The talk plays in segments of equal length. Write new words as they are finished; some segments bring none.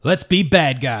Let's be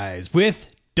bad guys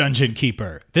with Dungeon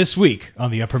Keeper this week on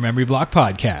the Upper Memory Block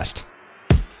podcast.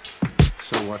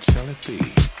 So what shall it be?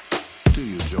 Do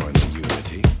you join the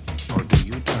unity, or do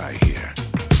you die here?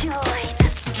 Join.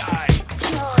 Die!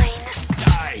 Join.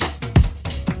 Die!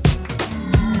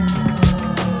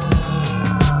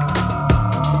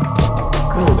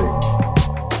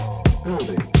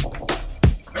 Building.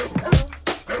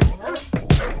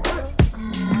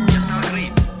 Yes, sir,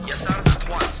 agreed. Yes, sir, at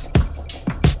once.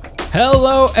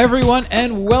 Hello, everyone,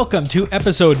 and welcome to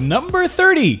episode number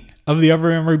 30 of the Upper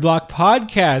Memory Block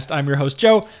podcast. I'm your host,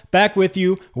 Joe, back with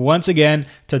you once again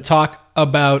to talk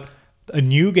about a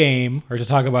new game, or to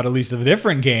talk about at least a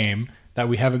different game that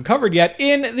we haven't covered yet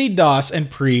in the DOS and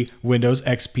pre-Windows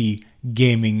XP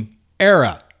gaming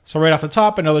era. So right off the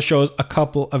top, I know the show is a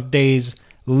couple of days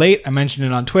late. I mentioned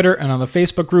it on Twitter and on the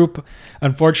Facebook group.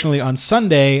 Unfortunately, on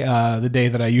Sunday, the day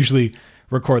that I usually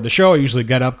record the show, I usually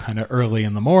get up kind of early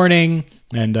in the morning,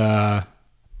 and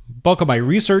bulk of my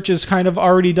research is kind of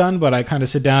already done, but I kind of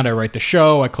sit down, I write the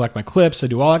show, I collect my clips, I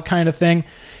do all that kind of thing,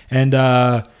 and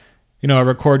I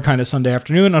record kind of Sunday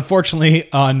afternoon.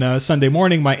 Unfortunately, on Sunday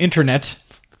morning, my internet,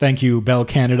 thank you Bell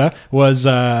Canada, was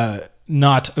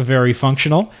not very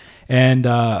functional, and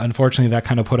unfortunately that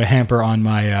kind of put a hamper on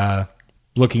my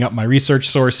looking up my research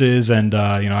sources, and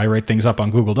I write things up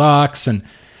on Google Docs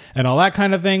and all that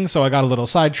kind of thing. So I got a little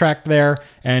sidetracked there,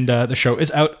 and the show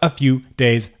is out a few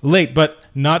days late. But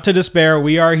not to despair,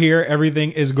 we are here.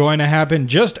 Everything is going to happen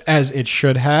just as it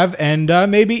should have, and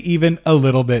maybe even a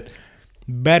little bit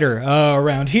better.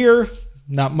 Around here,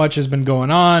 not much has been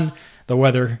going on. The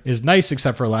weather is nice,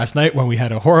 except for last night when we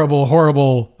had a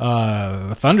horrible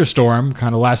thunderstorm.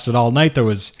 Kind of lasted all night. There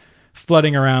was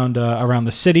flooding around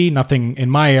the city. Nothing in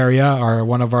my area.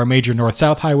 One of our major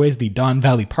north-south highways, the Don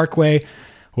Valley Parkway,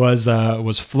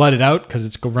 was flooded out because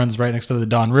it runs right next to the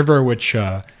Don River, which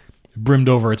brimmed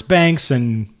over its banks,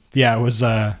 and yeah, it was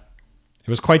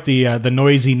quite the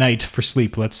noisy night for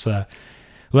sleep. Let's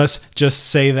just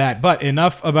say that. But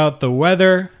enough about the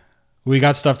weather. We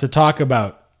got stuff to talk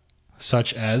about,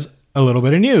 such as a little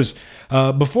bit of news.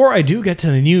 Before I do get to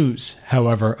the news,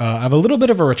 however, I have a little bit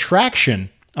of a retraction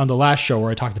on the last show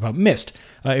where I talked about Myst.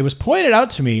 It was pointed out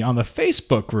to me on the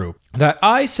Facebook group that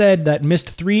I said that Myst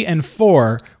 3 and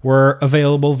 4 were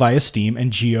available via Steam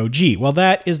and GOG. Well,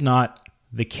 that is not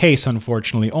the case,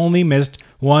 unfortunately. Only Myst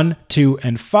 1, 2,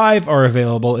 and 5 are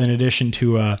available, in addition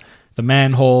to the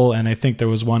Manhole, and I think there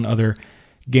was one other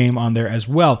game on there as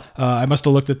well. I must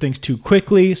have looked at things too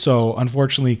quickly, so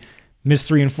unfortunately, Myst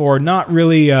 3 and 4, not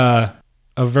really a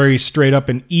very straight up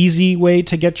and easy way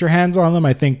to get your hands on them.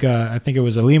 I think it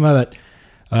was Alima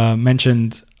that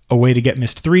mentioned a way to get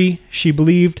Myst 3, she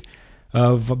believed,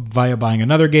 via buying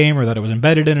another game, or that it was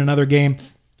embedded in another game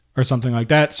or something like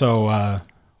that. So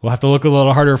we'll have to look a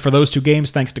little harder for those two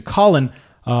games. Thanks to Colin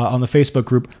on the Facebook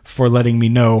group for letting me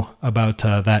know about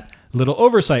that little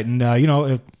oversight.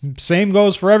 And, same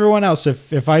goes for everyone else.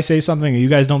 If I say something that you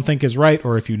guys don't think is right,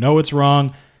 or if you know it's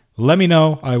wrong, let me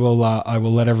know. I will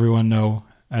let everyone know.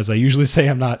 As I usually say,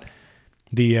 I'm not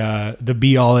the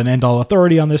be-all and end-all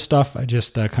authority on this stuff. I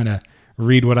just kind of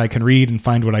read what I can read and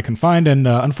find what I can find. And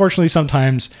unfortunately,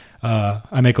 sometimes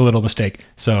I make a little mistake.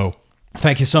 So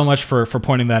thank you so much for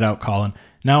pointing that out, Colin.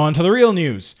 Now on to the real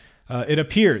news. It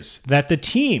appears that the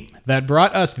team that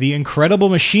brought us The Incredible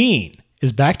Machine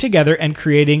is back together and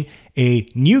creating a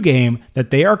new game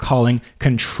that they are calling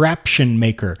Contraption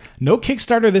Maker. No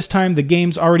Kickstarter this time. The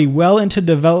game's already well into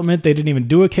development. They didn't even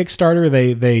do a Kickstarter.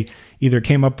 They either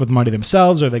came up with money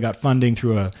themselves, or they got funding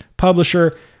through a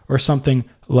publisher or something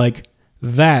like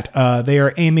that. They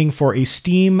are aiming for a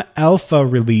Steam alpha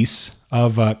release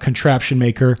of Contraption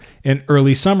Maker in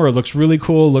early summer. It looks really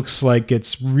cool. Looks like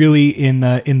it's really in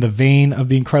the vein of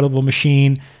The Incredible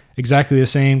Machine. Exactly the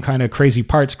same kind of crazy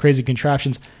parts, crazy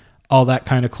contraptions, all that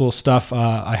kind of cool stuff.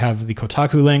 I have the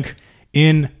Kotaku link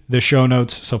in the show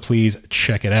notes, so please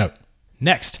check it out.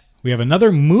 Next, we have another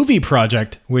movie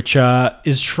project which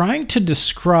is trying to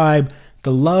describe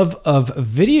the love of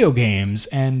video games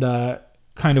and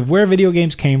kind of where video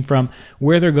games came from,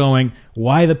 where they're going,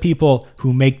 why the people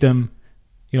who make them,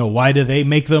 why do they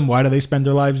make them? Why do they spend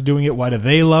their lives doing it? Why do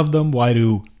they love them? Why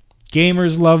do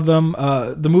gamers love them?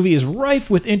 The movie is rife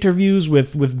with interviews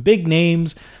with big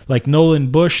names like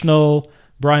Nolan Bushnell,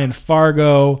 Brian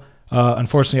Fargo.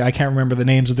 Unfortunately, I can't remember the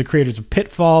names of the creators of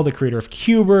Pitfall, the creator of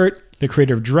Qbert, the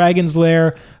creator of Dragon's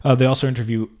Lair. They also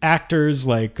interview actors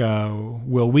like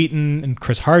Will Wheaton and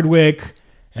Chris Hardwick,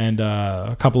 and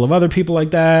a couple of other people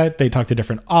like that. They talk to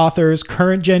different authors,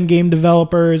 current gen game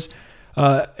developers.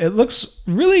 It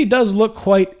really does look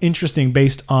quite interesting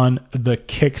based on the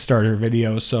Kickstarter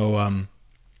video. So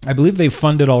I believe they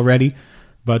funded already,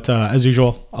 but as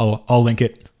usual, I'll link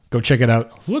it. Go check it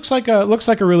out. Looks like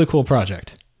a really cool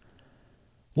project.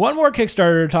 One more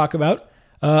Kickstarter to talk about.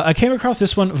 I came across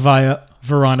this one via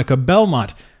Veronica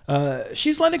Belmont.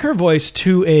 She's lending her voice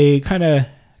to a kind of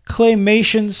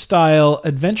claymation-style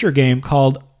adventure game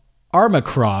called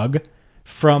Armacrog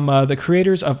from the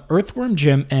creators of Earthworm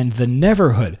Jim and The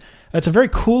Neverhood. It's a very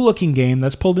cool-looking game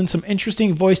that's pulled in some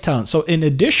interesting voice talent. So in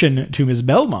addition to Ms.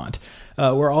 Belmont,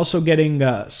 we're also getting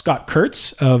Scott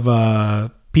Kurtz of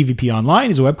PvP Online.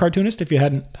 He's a web cartoonist, if you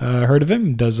hadn't heard of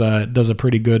him. Does a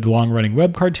pretty good long-running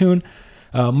web cartoon.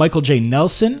 Michael J.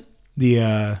 Nelson,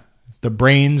 the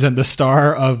brains and the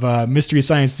star of Mystery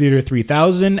Science Theater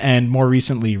 3000 and more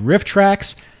recently Riff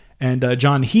Tracks, and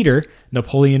John Heater,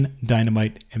 Napoleon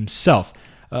Dynamite himself.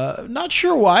 Not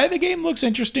sure why. The game looks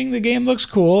interesting. The game looks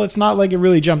cool. It's not like it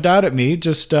really jumped out at me.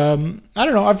 Just, I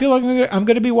don't know. I feel like I'm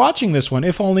going to be watching this one,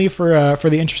 if only for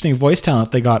the interesting voice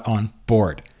talent they got on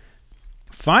board.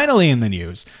 Finally in the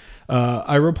news,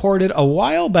 I reported a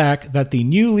while back that the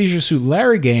new Leisure Suit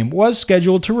Larry game was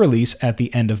scheduled to release at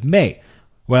the end of May.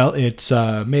 Well, it's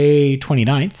May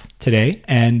 29th today,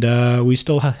 and we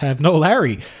still have no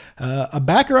Larry. A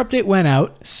backer update went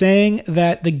out saying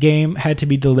that the game had to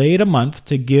be delayed a month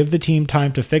to give the team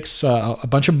time to fix a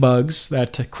bunch of bugs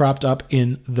that cropped up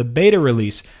in the beta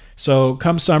release. So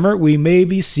come summer, we may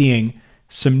be seeing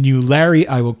some new Larry.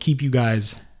 I will keep you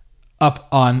guys up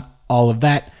on all of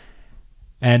that.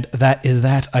 And that is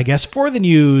that, I guess, for the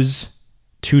news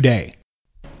today.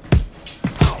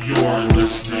 You are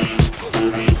listening to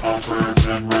the Upper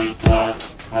Memory Block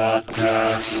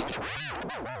Podcast.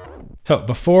 So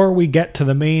before we get to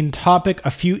the main topic,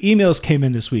 a few emails came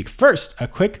in this week. First, a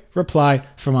quick reply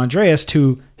from Andreas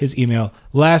to his email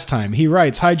last time. He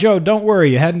writes, "Hi Joe, don't worry,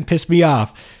 you hadn't pissed me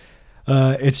off.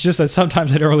 It's just that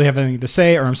sometimes I don't really have anything to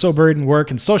say, or I'm so burdened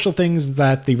work and social things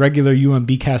that the regular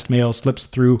UMBcast mail slips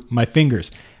through my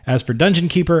fingers. As for Dungeon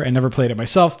Keeper, I never played it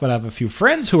myself, but I have a few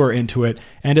friends who are into it,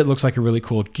 and it looks like a really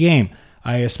cool game.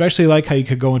 I especially like how you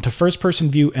could go into first-person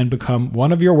view and become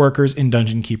one of your workers in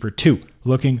Dungeon Keeper 2.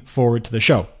 Looking forward to the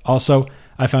show. Also,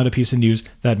 I found a piece of news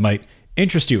that might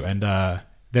interest you." And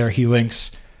there he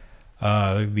links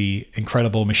the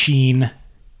Incredible Machine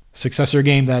successor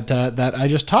game that I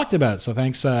just talked about. So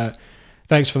thanks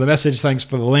for the message. Thanks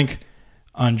for the link,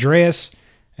 Andreas.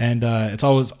 And it's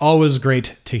always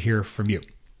great to hear from you.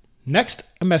 Next,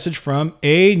 a message from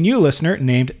a new listener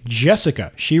named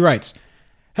Jessica. She writes,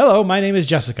 "Hello, my name is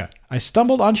Jessica. I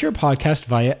stumbled onto your podcast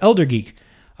via Elder Geek.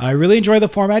 I really enjoy the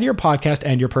format of your podcast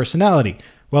and your personality.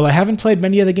 While I haven't played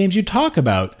many of the games you talk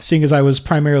about, seeing as I was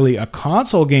primarily a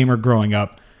console gamer growing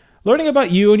up, learning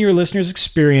about you and your listeners'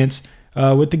 experience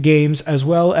with the games as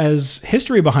well as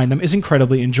history behind them is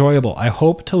incredibly enjoyable. I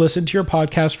hope to listen to your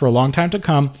podcast for a long time to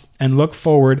come and look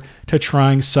forward to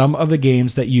trying some of the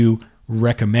games that you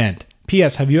recommend.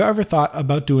 P.S. Have you ever thought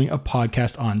about doing a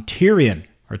podcast on Tyrion?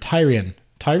 Tyrion?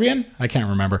 I can't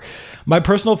remember. My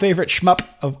personal favorite shmup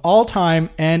of all time,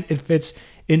 and it fits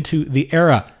into the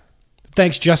era.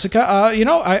 Thanks, Jessica.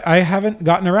 I haven't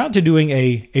gotten around to doing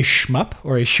a shmup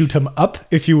or a shoot 'em up,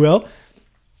 if you will.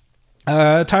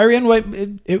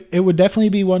 Tyrion, it would definitely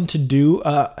be one to do.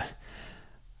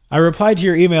 I replied to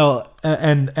your email,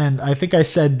 and I think I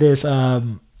said this.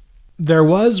 There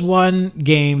was one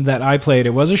game that I played.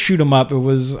 It was a shoot 'em up. It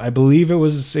was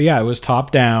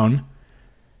top down.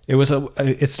 It was a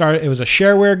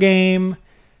shareware game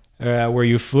where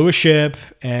you flew a ship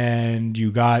and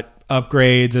you got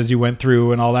upgrades as you went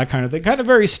through and all that kind of thing. Kind of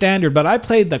very standard, but I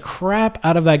played the crap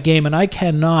out of that game, and I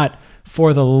cannot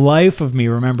for the life of me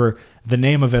remember the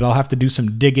name of it. I'll have to do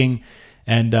some digging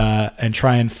and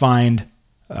try and find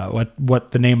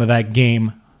what the name of that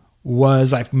game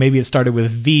was. Maybe it started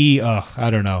with V. I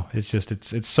don't know.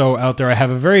 It's so out there. I have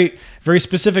a very, very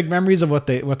specific memories of what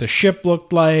the ship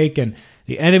looked like and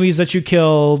the enemies that you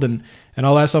killed and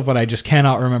all that stuff, but I just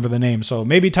cannot remember the name. So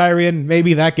maybe Tyrion,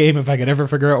 maybe that game, if I could ever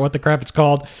figure out what the crap it's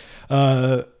called.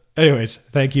 Anyways,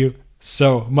 thank you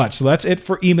so much. So that's it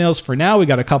for emails for now. We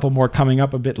got a couple more coming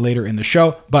up a bit later in the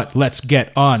show, but let's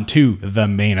get on to the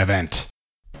main event.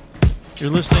 You're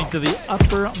listening to the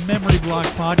Upper Memory Block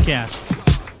Podcast.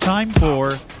 Time for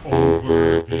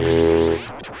Overview.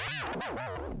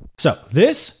 So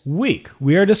this week,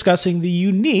 we are discussing the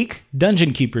unique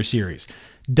Dungeon Keeper series.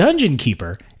 Dungeon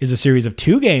Keeper is a series of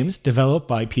 2 games developed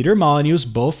by Peter Molyneux's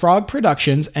Bullfrog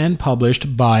Productions and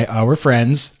published by our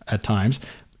friends, at times,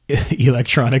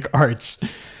 Electronic Arts.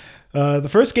 The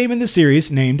first game in the series,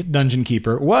 named Dungeon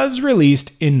Keeper, was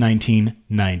released in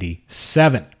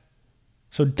 1997.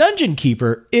 So Dungeon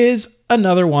Keeper is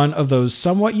another one of those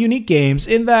somewhat unique games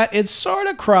in that it sort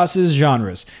of crosses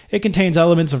genres. It contains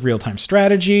elements of real-time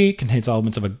strategy, contains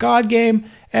elements of a god game,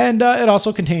 and it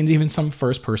also contains even some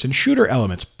first-person shooter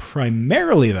elements.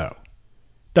 Primarily, though,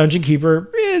 Dungeon Keeper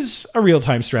is a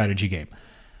real-time strategy game.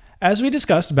 As we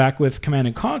discussed back with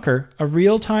Command & Conquer, a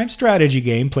real-time strategy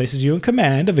game places you in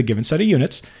command of a given set of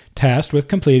units, tasked with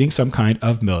completing some kind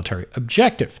of military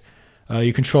objective.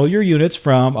 You control your units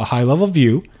from a high-level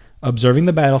view, observing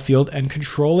the battlefield and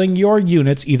controlling your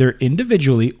units either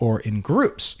individually or in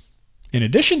groups. In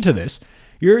addition to this,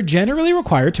 you're generally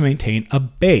required to maintain a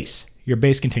base. Your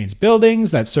base contains buildings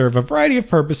that serve a variety of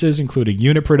purposes, including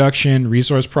unit production,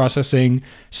 resource processing,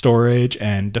 storage,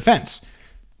 and defense.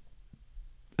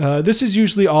 This is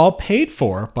usually all paid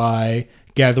for by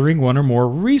gathering one or more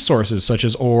resources such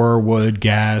as ore, wood,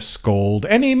 gas, gold,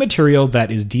 any material that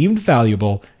is deemed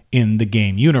valuable in the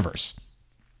game universe.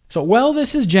 So while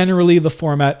this is generally the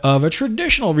format of a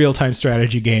traditional real-time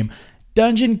strategy game,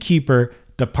 Dungeon Keeper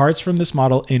departs from this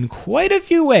model in quite a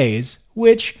few ways,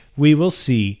 which we will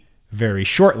see very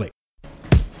shortly.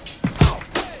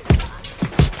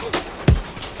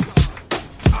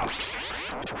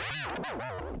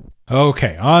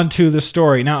 Okay, on to the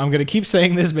story. Now, I'm going to keep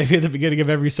saying this maybe at the beginning of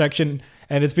every section,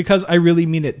 and it's because I really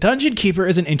mean it. Dungeon Keeper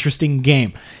is an interesting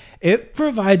game. It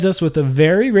provides us with a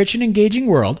very rich and engaging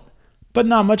world, but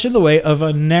not much in the way of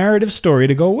a narrative story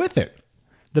to go with it.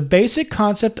 The basic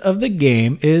concept of the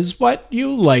game is what you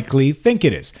likely think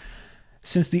it is.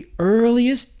 Since the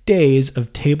earliest days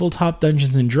of tabletop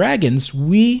Dungeons & Dragons,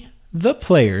 we, the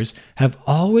players, have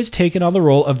always taken on the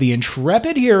role of the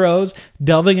intrepid heroes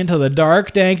delving into the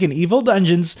dark, dank, and evil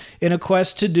dungeons in a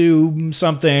quest to do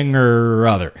something or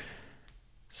other.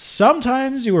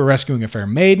 Sometimes you were rescuing a fair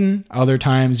maiden, other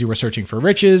times you were searching for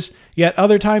riches, yet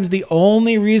other times the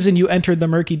only reason you entered the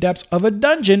murky depths of a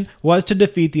dungeon was to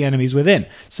defeat the enemies within.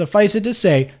 Suffice it to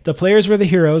say, the players were the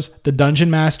heroes, the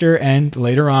dungeon master, and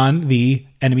later on, the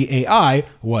enemy AI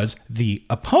was the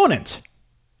opponent.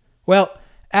 Well,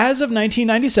 as of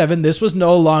 1997, this was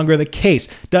no longer the case.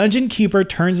 Dungeon Keeper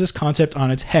turns this concept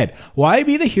on its head. Why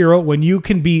be the hero when you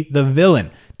can be the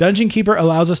villain? Dungeon Keeper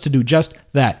allows us to do just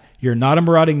that. You're not a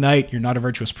marauding knight, you're not a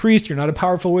virtuous priest, you're not a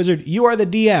powerful wizard, you are the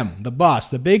DM, the boss,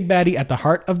 the big baddie at the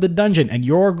heart of the dungeon, and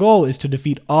your goal is to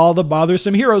defeat all the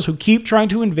bothersome heroes who keep trying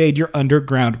to invade your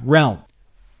underground realm.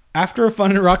 After a fun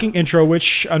and rocking intro,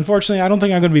 which unfortunately I don't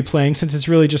think I'm going to be playing since it's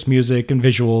really just music and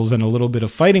visuals and a little bit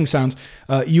of fighting sounds,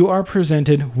 you are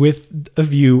presented with a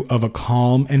view of a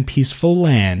calm and peaceful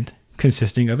land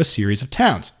consisting of a series of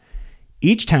towns.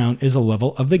 Each town is a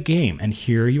level of the game, and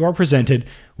here you are presented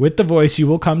with the voice you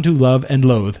will come to love and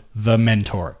loathe, the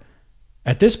Mentor.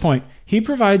 At this point, he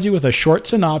provides you with a short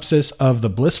synopsis of the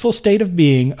blissful state of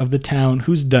being of the town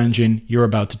whose dungeon you're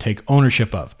about to take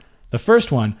ownership of. The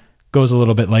first one goes a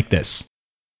little bit like this.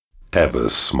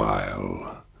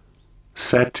 Eversmile.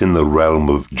 Set in the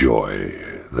realm of joy,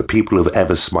 the people of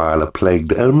Eversmile are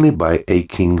plagued only by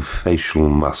aching facial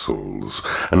muscles,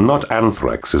 and not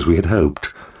anthrax as we had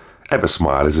hoped.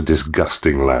 Eversmile is a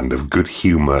disgusting land of good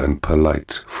humor and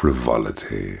polite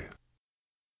frivolity.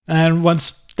 And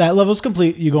once that level's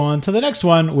complete, you go on to the next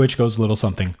one, which goes a little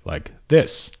something like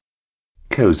this.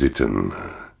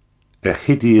 Cozyton. A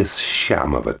hideous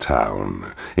sham of a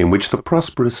town, in which the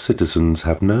prosperous citizens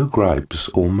have no gripes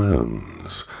or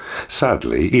moans.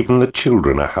 Sadly, even the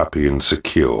children are happy and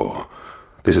secure.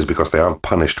 This is because they aren't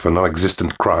punished for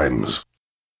non-existent crimes.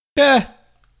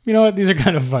 You know what? These are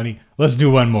kind of funny. Let's do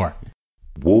one more.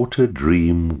 Water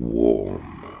Dream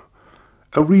Warm.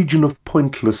 A region of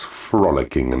pointless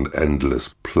frolicking and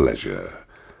endless pleasure.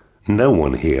 No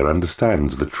one here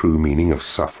understands the true meaning of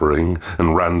suffering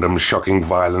and random shocking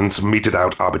violence meted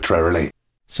out arbitrarily.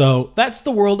 So that's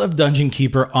the world of Dungeon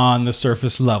Keeper on the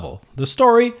surface level. The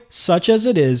story, such as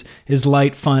it is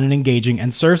light, fun, and engaging,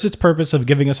 and serves its purpose of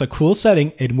giving us a cool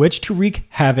setting in which to wreak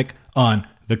havoc on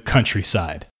the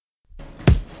countryside.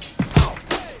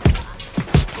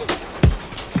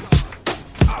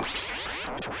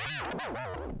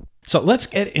 So let's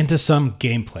get into some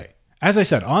gameplay. As I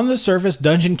said, on the surface,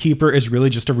 Dungeon Keeper is really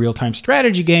just a real-time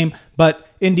strategy game, but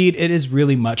indeed it is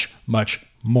really much, much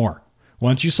more.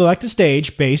 Once you select a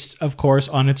stage, based, of course,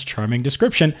 on its charming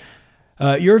description,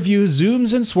 your view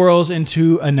zooms and swirls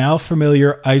into a now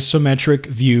familiar isometric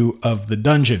view of the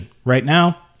dungeon. Right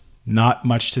now, not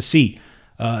much to see.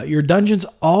 Your dungeons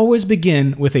always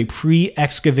begin with a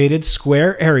pre-excavated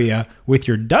square area with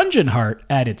your dungeon heart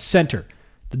at its center.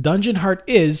 The dungeon heart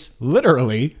is,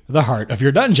 literally, the heart of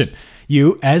your dungeon.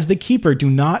 You, as the keeper, do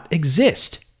not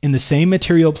exist in the same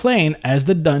material plane as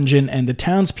the dungeon and the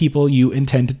townspeople you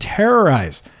intend to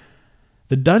terrorize.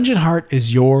 The dungeon heart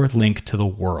is your link to the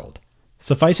world.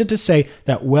 Suffice it to say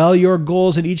that while your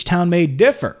goals in each town may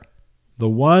differ, the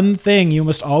one thing you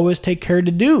must always take care to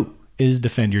do is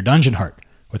defend your dungeon heart.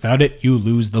 Without it, you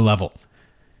lose the level.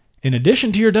 In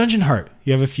addition to your dungeon heart,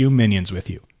 you have a few minions with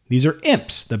you. These are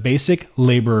imps, the basic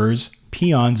laborers,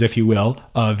 peons, if you will,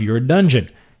 of your dungeon.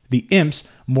 The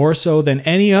imps, more so than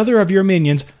any other of your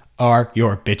minions, are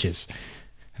your bitches.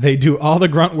 They do all the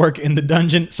grunt work in the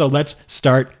dungeon, so let's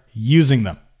start using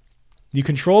them. You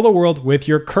control the world with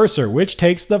your cursor, which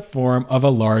takes the form of a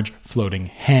large floating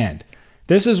hand.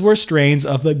 This is where strains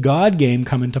of the God game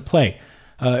come into play.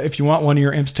 If you want one of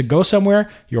your imps to go somewhere,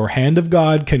 your hand of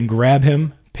God can grab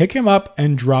him, pick him up,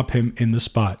 and drop him in the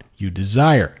spot you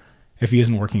desire. If he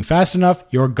isn't working fast enough,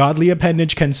 your godly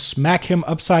appendage can smack him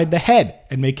upside the head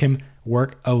and make him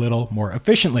work a little more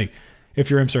efficiently. If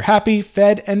your imps are happy,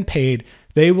 fed, and paid,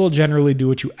 they will generally do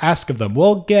what you ask of them.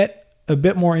 We'll get a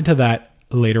bit more into that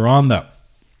later on, though.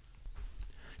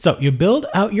 So you build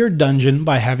out your dungeon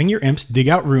by having your imps dig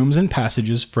out rooms and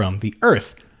passages from the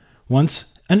earth.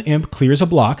 Once an imp clears a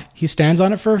block, he stands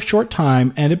on it for a short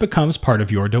time and it becomes part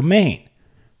of your domain.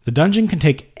 The dungeon can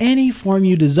take any form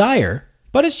you desire,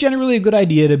 but it's generally a good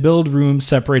idea to build rooms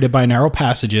separated by narrow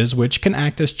passages which can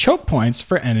act as choke points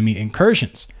for enemy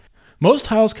incursions. Most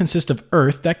tiles consist of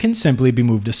earth that can simply be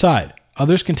moved aside.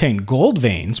 Others contain gold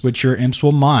veins, which your imps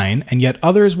will mine, and yet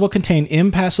others will contain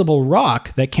impassable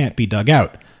rock that can't be dug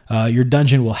out. Your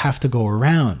dungeon will have to go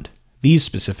around these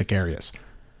specific areas.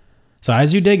 So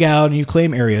as you dig out and you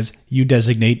claim areas, you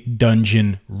designate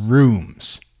dungeon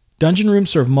rooms. Dungeon rooms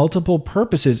serve multiple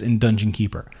purposes in Dungeon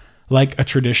Keeper. Like a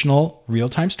traditional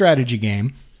real-time strategy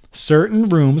game, certain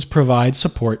rooms provide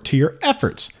support to your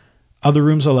efforts. Other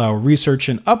rooms allow research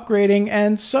and upgrading,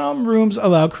 and some rooms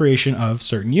allow creation of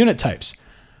certain unit types.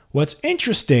 What's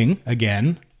interesting,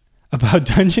 again, about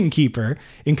Dungeon Keeper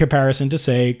in comparison to,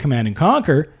 say, Command &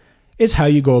 Conquer, is how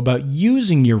you go about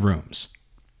using your rooms.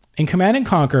 In Command &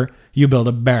 Conquer, you build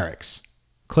a barracks.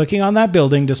 Clicking on that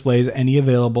building displays any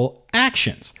available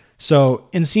actions. So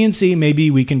in CNC,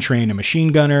 maybe we can train a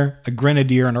machine gunner, a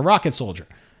grenadier, and a rocket soldier.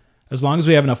 As long as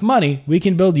we have enough money, we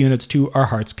can build units to our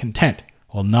heart's content.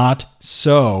 Well, not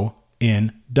so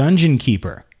in Dungeon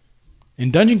Keeper.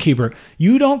 In Dungeon Keeper,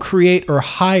 you don't create or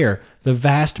hire the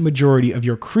vast majority of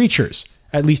your creatures,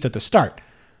 at least at the start.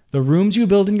 The rooms you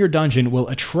build in your dungeon will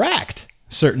attract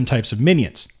certain types of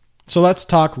minions. So let's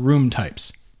talk room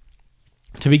types.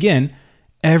 To begin,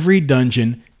 every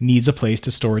dungeon needs a place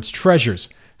to store its treasures.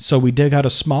 So we dig out a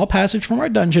small passage from our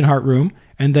dungeon heart room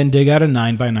and then dig out a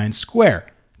 9x9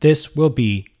 square. This will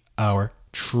be our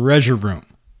treasure room.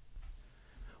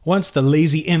 Once the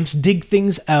lazy imps dig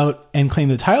things out and claim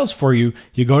the tiles for you,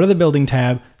 you go to the building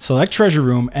tab, select treasure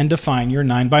room, and define your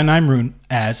 9x9 room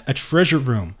as a treasure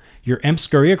room. Your imps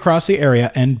scurry across the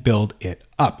area and build it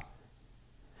up.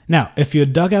 Now, if you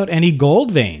dug out any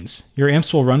gold veins, your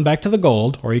imps will run back to the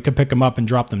gold, or you can pick them up and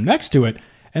drop them next to it,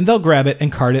 and they'll grab it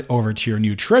and cart it over to your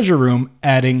new treasure room,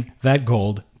 adding that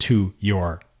gold to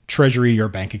your treasury, your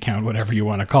bank account, whatever you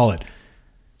want to call it.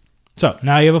 So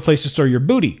now you have a place to store your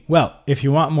booty. Well, if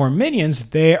you want more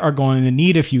minions, they are going to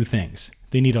need a few things.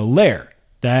 They need a lair.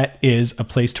 That is a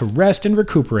place to rest and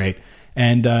recuperate.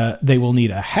 And they will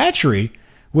need a hatchery,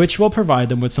 which will provide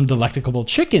them with some delectable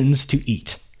chickens to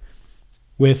eat.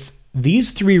 With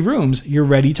these 3 rooms, you're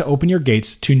ready to open your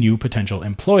gates to new potential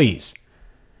employees.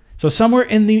 So somewhere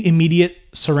in the immediate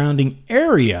surrounding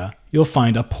area, you'll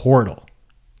find a portal.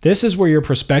 This is where your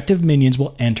prospective minions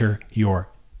will enter your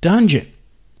dungeon.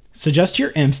 Suggest to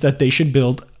your imps that they should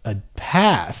build a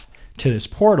path to this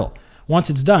portal. Once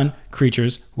it's done,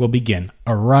 creatures will begin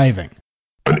arriving.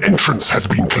 An entrance has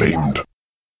been claimed.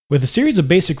 With a series of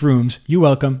basic rooms, you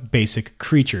welcome basic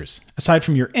creatures. Aside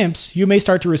from your imps, you may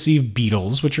start to receive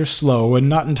beetles, which are slow and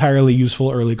not entirely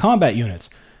useful early combat units.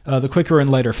 The quicker and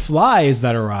lighter flies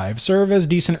that arrive serve as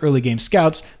decent early game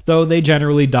scouts, though they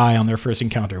generally die on their first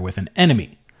encounter with an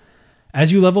enemy.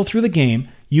 As you level through the game,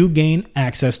 you gain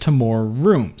access to more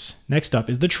rooms. Next up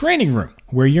is the training room,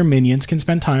 where your minions can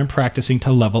spend time practicing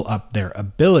to level up their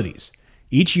abilities.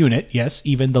 Each unit, yes,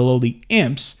 even the lowly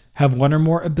imps, have one or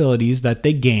more abilities that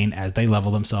they gain as they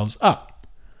level themselves up.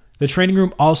 The training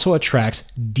room also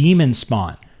attracts demon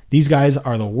spawn. These guys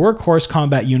are the workhorse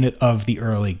combat unit of the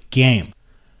early game.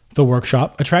 The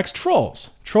workshop attracts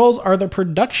trolls. Trolls are the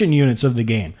production units of the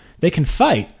game. They can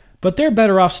fight, but they're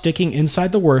better off sticking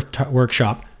inside the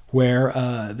workshop where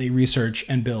they research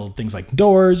and build things like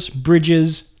doors,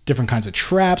 bridges, different kinds of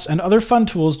traps, and other fun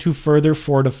tools to further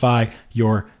fortify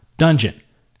your dungeon.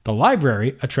 The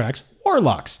library attracts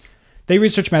warlocks. They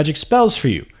research magic spells for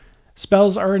you.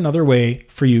 Spells are another way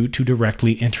for you to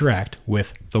directly interact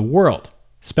with the world.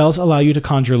 Spells allow you to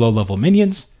conjure low-level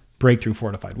minions, break through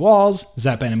fortified walls,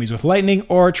 zap enemies with lightning,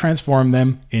 or transform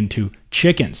them into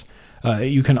chickens.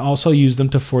 You can also use them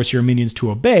to force your minions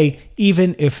to obey,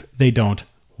 even if they don't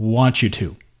want you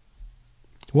to.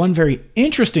 One very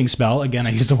interesting spell, again,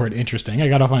 I use the word interesting, I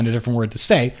gotta find a different word to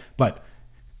say, but,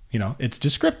 it's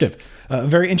descriptive. A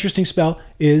very interesting spell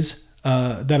is,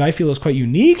 that I feel is quite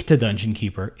unique to Dungeon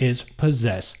Keeper, is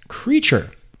Possess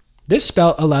Creature. This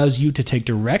spell allows you to take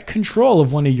direct control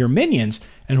of one of your minions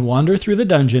and wander through the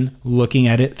dungeon looking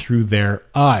at it through their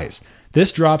eyes.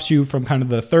 This drops you from kind of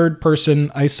the third-person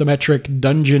isometric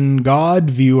dungeon god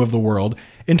view of the world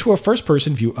into a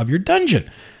first-person view of your dungeon.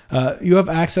 You have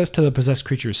access to the possessed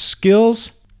creature's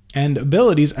skills and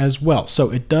abilities as well, so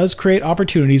it does create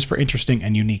opportunities for interesting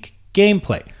and unique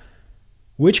gameplay.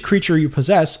 Which creature you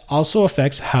possess also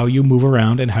affects how you move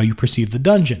around and how you perceive the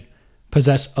dungeon.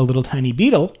 Possess a little tiny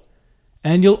beetle,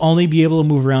 and you'll only be able to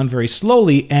move around very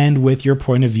slowly and with your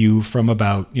point of view from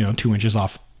about 2 inches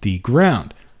off the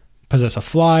ground. Possess a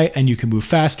fly, and you can move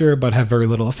faster but have very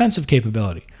little offensive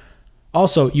capability.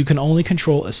 Also, you can only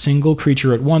control a single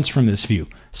creature at once from this view,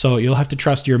 so you'll have to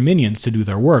trust your minions to do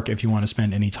their work if you want to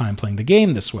spend any time playing the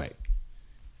game this way.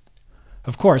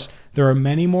 Of course, there are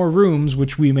many more rooms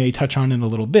which we may touch on in a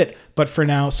little bit, but for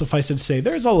now, suffice it to say,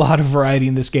 there's a lot of variety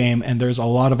in this game, and there's a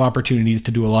lot of opportunities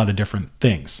to do a lot of different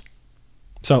things.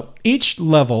 So each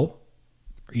level,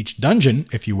 each dungeon,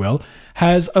 if you will,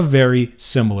 has a very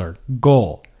similar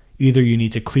goal. Either you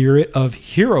need to clear it of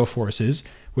hero forces,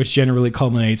 which generally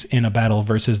culminates in a battle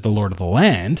versus the Lord of the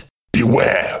Land.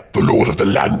 Beware, the Lord of the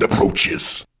Land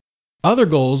approaches. Other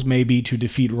goals may be to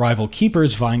defeat rival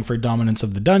keepers vying for dominance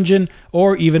of the dungeon,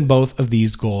 or even both of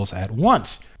these goals at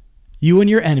once. You and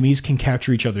your enemies can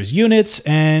capture each other's units,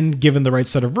 and given the right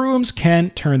set of rooms, can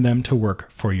turn them to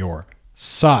work for your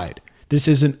side. This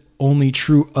isn't only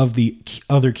true of the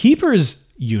other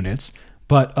keepers' units,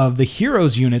 but of the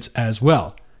heroes' units as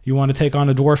well. You want to take on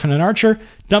a dwarf and an archer?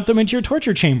 Dump them into your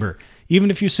torture chamber. Even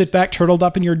if you sit back turtled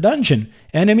up in your dungeon,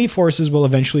 enemy forces will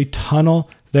eventually tunnel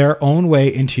their own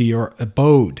way into your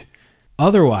abode.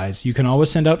 Otherwise, you can always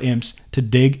send out imps to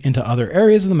dig into other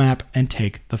areas of the map and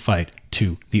take the fight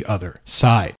to the other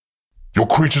side. Your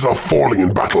creatures are falling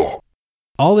in battle.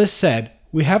 All this said,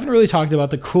 we haven't really talked about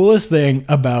the coolest thing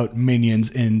about minions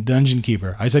in Dungeon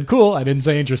Keeper. I said cool, I didn't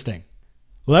say interesting.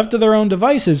 Left to their own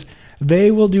devices,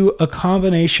 they will do a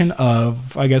combination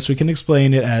of, I guess we can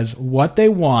explain it as what they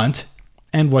want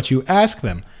and what you ask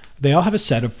them. They all have a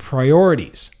set of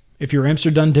priorities. If your imps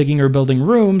are done digging or building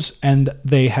rooms and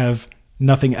they have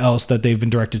nothing else that they've been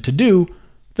directed to do,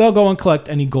 they'll go and collect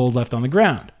any gold left on the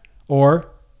ground. Or,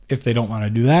 if they don't want to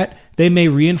do that, they may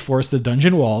reinforce the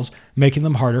dungeon walls, making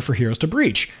them harder for heroes to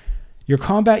breach. Your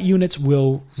combat units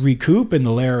will recoup in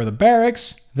the lair or the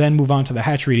barracks, then move on to the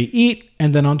hatchery to eat,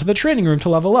 and then onto the training room to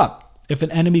level up. If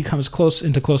an enemy comes close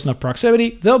enough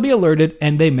proximity, they'll be alerted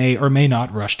and they may or may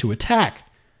not rush to attack.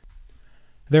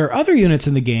 There are other units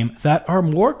in the game that are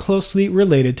more closely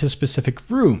related to specific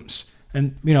rooms.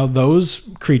 And,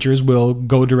 those creatures will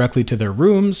go directly to their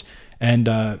rooms and,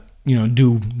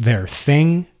 do their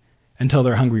thing until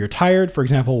they're hungry or tired. For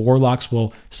example, warlocks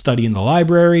will study in the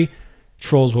library.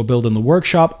 Trolls will build in the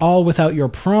workshop, all without your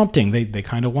prompting. They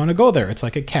kind of want to go there. It's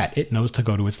like a cat. It knows to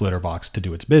go to its litter box to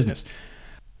do its business.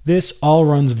 This all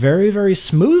runs very, very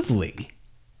smoothly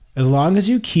as long as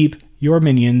you keep your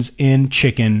minions in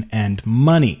chicken and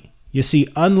money. You see,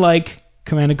 unlike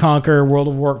Command & Conquer, World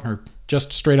of War, or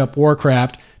just straight up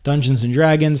Warcraft, Dungeons &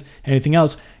 Dragons, anything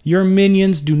else, your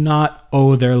minions do not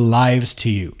owe their lives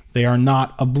to you. They are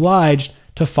not obliged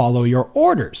to follow your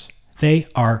orders. They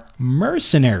are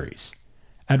mercenaries.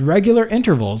 At regular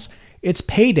intervals, it's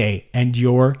payday and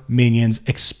your minions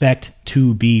expect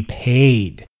to be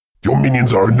paid. Your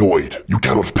minions are annoyed. You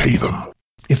cannot pay them.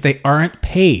 If they aren't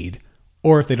paid,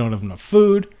 or if they don't have enough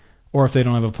food, or if they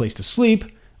don't have a place to sleep,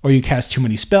 or you cast too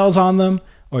many spells on them,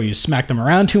 or you smack them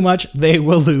around too much, they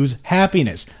will lose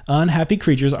happiness. Unhappy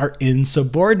creatures are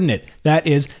insubordinate. That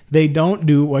is, they don't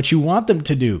do what you want them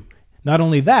to do. Not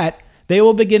only that, they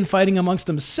will begin fighting amongst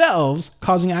themselves,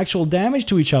 causing actual damage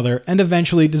to each other, and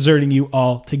eventually deserting you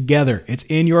all together. It's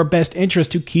in your best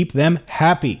interest to keep them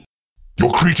happy.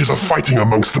 Your creatures are fighting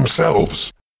amongst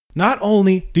themselves. Not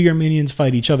only do your minions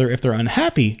fight each other if they're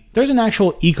unhappy, there's an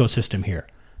actual ecosystem here.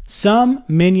 Some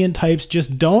minion types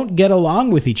just don't get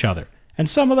along with each other, and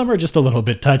some of them are just a little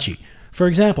bit touchy. For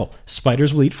example,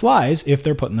 spiders will eat flies if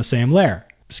they're put in the same lair.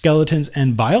 Skeletons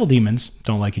and bile demons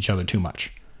don't like each other too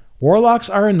much. Warlocks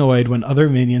are annoyed when other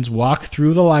minions walk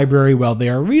through the library while they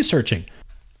are researching.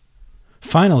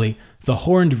 Finally, the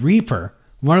Horned Reaper,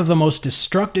 one of the most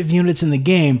destructive units in the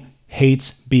game,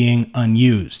 hates being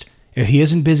unused. If he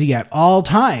isn't busy at all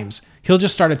times, he'll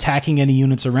just start attacking any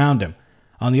units around him.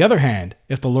 On the other hand,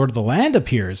 if the Lord of the Land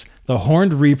appears, the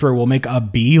Horned Reaper will make a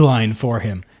beeline for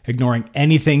him, ignoring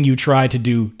anything you try to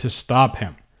do to stop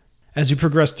him. As you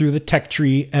progress through the tech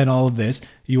tree and all of this,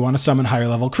 you want to summon higher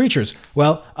level creatures.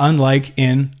 Well, unlike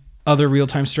in other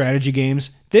real-time strategy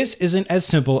games, this isn't as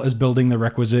simple as building the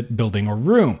requisite building or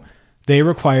room. They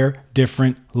require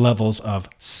different levels of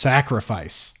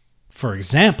sacrifice. For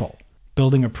example,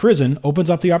 building a prison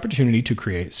opens up the opportunity to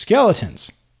create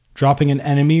skeletons. Dropping an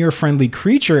enemy or friendly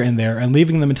creature in there and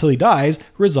leaving them until he dies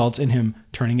results in him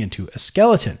turning into a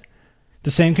skeleton. The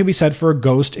same can be said for a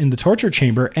ghost in the torture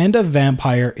chamber and a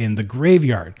vampire in the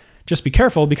graveyard. Just be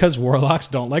careful because warlocks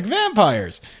don't like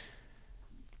vampires.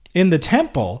 In the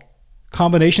temple,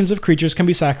 combinations of creatures can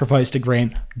be sacrificed to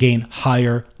gain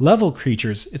higher level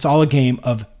creatures. It's all a game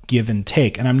of give and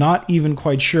take. And I'm not even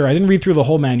quite sure. I didn't read through the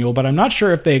whole manual, but I'm not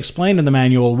sure if they explain in the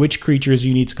manual which creatures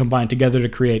you need to combine together to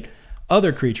create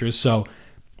other creatures. So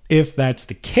if that's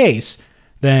the case,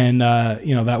 then,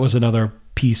 that was another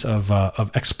piece of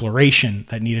exploration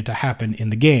that needed to happen in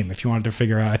the game. If you wanted to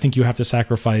figure out, I think you have to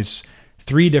sacrifice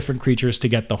 3 different creatures to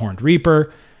get the Horned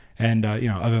Reaper and,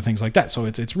 other things like that. So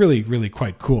it's really, really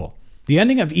quite cool. The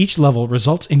ending of each level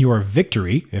results in your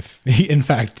victory, if in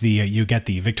fact you get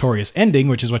the victorious ending,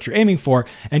 which is what you're aiming for,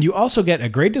 and you also get a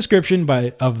great description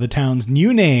of the town's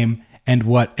new name and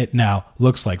what it now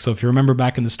looks like. So if you remember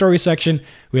back in the story section,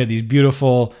 we had these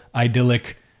beautiful,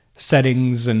 idyllic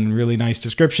settings and really nice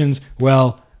descriptions.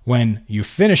 Well, when you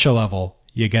finish a level,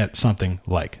 you get something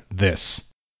like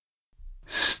this.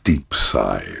 Steep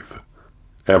Scythe.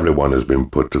 Everyone has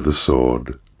been put to the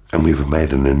sword, and we've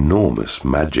made an enormous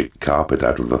magic carpet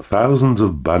out of the thousands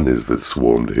of bunnies that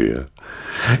swarmed here.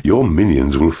 Your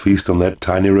minions will feast on their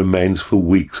tiny remains for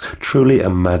weeks. Truly a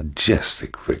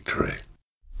majestic victory.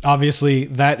 Obviously,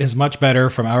 that is much better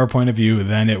from our point of view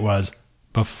than it was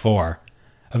before.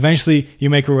 Eventually, you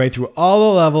make your way through all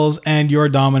the levels and your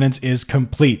dominance is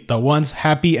complete. The once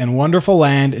happy and wonderful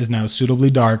land is now suitably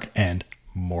dark and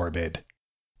morbid.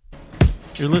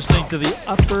 You're listening to the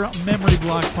Upper Memory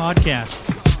Block Podcast.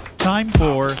 Time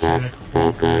for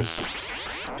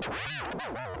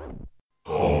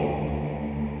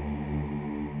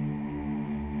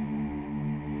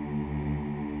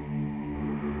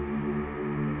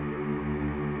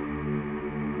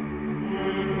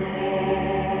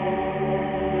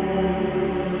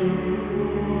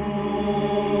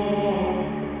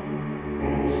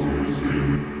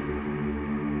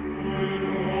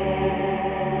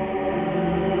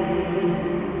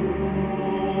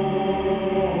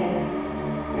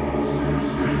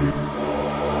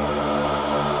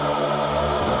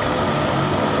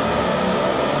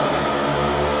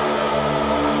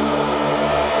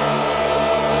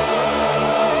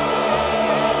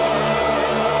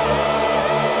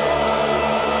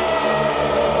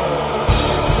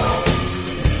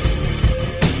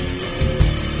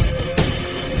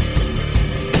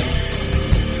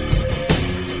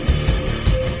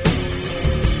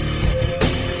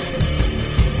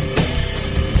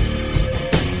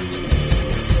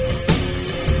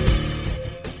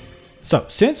So,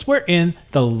 since we're in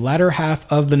the latter half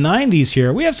of the 90s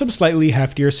here, we have some slightly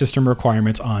heftier system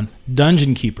requirements on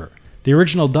Dungeon Keeper. The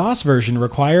original DOS version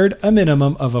required a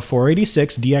minimum of a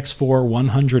 486 DX4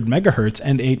 100 MHz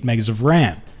and 8 MB of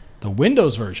RAM. The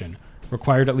Windows version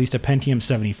required at least a Pentium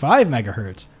 75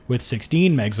 MHz with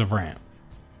 16 MB of RAM.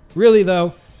 Really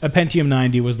though, a Pentium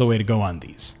 90 was the way to go on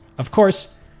these. Of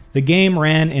course, the game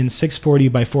ran in 640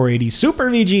 by 480 Super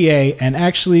VGA and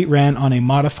actually ran on a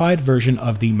modified version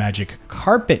of the Magic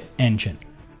Carpet engine.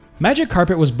 Magic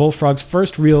Carpet was Bullfrog's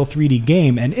first real 3D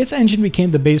game, and its engine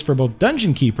became the base for both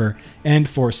Dungeon Keeper and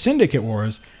for Syndicate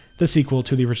Wars, the sequel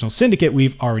to the original Syndicate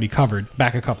we've already covered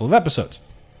back a couple of episodes.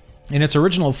 In its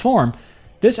original form,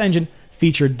 this engine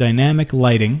featured dynamic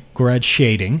lighting, grad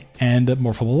shading, and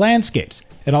morphable landscapes.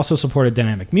 It also supported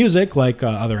dynamic music, like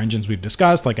other engines we've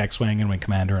discussed, like X-Wing and Wing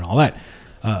Commander and all that.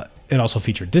 It also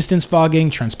featured distance fogging,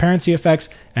 transparency effects,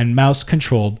 and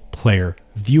mouse-controlled player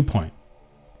viewpoint.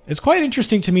 It's quite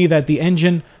interesting to me that the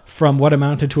engine from what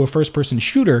amounted to a first-person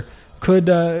shooter could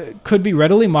be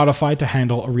readily modified to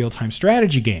handle a real-time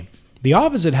strategy game. The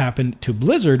opposite happened to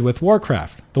Blizzard with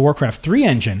Warcraft. The Warcraft 3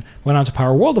 engine went on to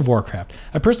power World of Warcraft.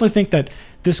 I personally think that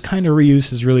this kind of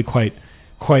reuse is really quite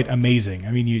amazing.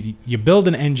 I mean, you build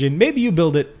an engine, maybe you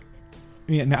build it.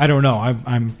 I don't know.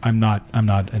 I'm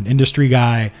not an industry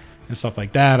guy and stuff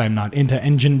like that. I'm not into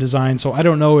engine design, so I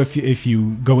don't know if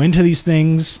you go into these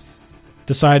things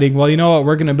deciding, well, you know what,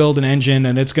 we're going to build an engine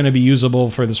and it's going to be usable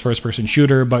for this first-person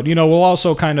shooter, but, you know, we'll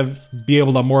also kind of be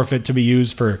able to morph it to be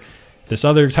used for this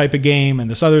other type of game and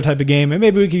this other type of game, and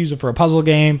maybe we could use it for a puzzle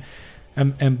game,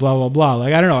 and blah, blah, blah.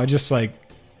 Like, I don't know, I just, like,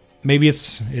 maybe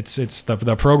it's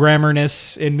the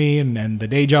programmerness in me and the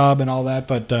day job and all that,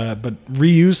 but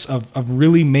reuse of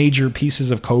really major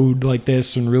pieces of code like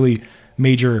this and really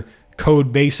major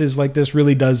code bases like this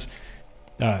really does,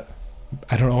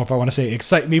 I don't know if I want to say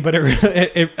excite me, but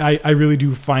I really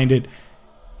do find it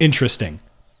interesting.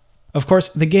 Of course,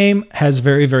 the game has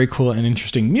very, very cool and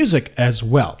interesting music as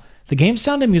well. The game's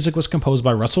sound and music was composed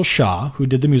by Russell Shaw, who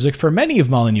did the music for many of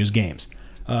Molyneux's games.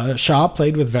 Shaw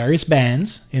played with various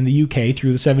bands in the UK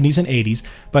through the 70s and 80s,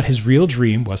 but his real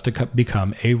dream was to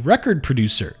become a record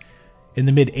producer. In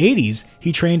the mid-80s,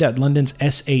 he trained at London's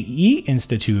SAE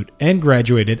Institute and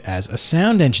graduated as a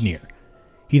sound engineer.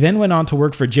 He then went on to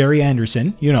work for Jerry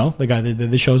Anderson, you know, the guy that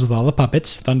did the shows with all the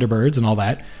puppets, Thunderbirds and all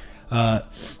that,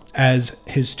 as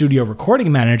his studio recording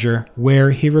manager,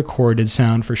 where he recorded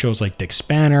sound for shows like Dick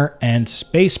Spanner and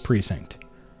Space Precinct.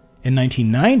 In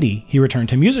 1990, he returned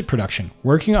to music production,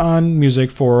 working on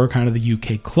music for kind of the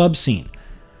UK club scene.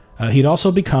 He'd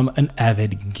also become an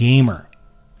avid gamer.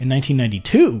 In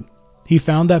 1992, he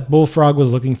found that Bullfrog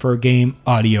was looking for a game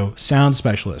audio sound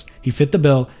specialist. He fit the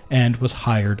bill and was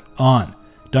hired on.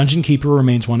 Dungeon Keeper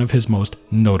remains one of his most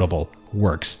notable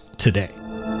works today.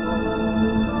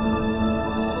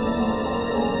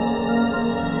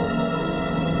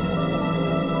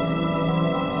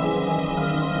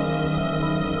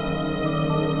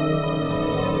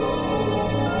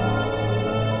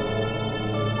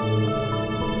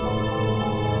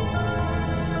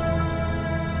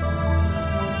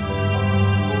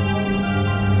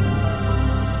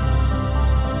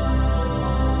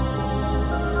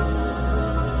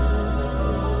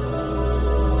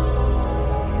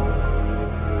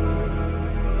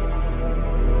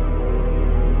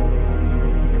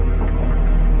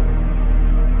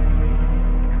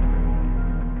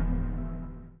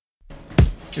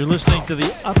 You're listening to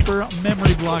the Upper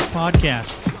Memory Block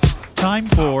Podcast. Time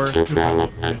for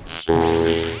Development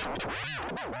Story.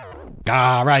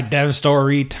 All right, dev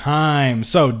story time.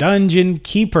 So, Dungeon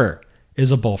Keeper is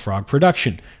a Bullfrog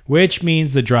production, which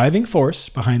means the driving force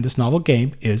behind this novel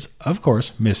game is, of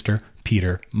course, Mr.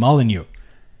 Peter Molyneux.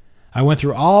 I went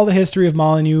through all the history of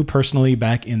Molyneux personally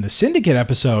back in the Syndicate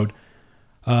episode.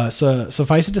 So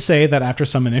suffice it to say that after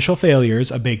some initial failures,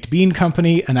 a baked bean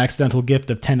company, an accidental gift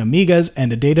of 10 Amigas,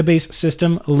 and a database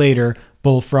system later,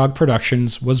 Bullfrog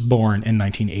Productions was born in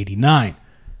 1989.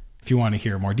 If you want to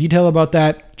hear more detail about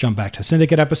that, jump back to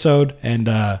Syndicate episode and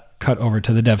cut over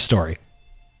to the dev story.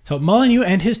 So Molyneux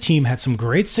and his team had some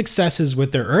great successes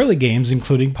with their early games,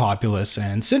 including Populous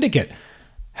and Syndicate.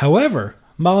 However,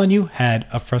 Molyneux had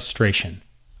a frustration.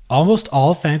 Almost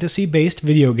all fantasy-based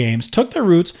video games took their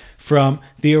roots from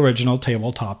the original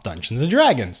tabletop Dungeons &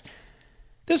 Dragons.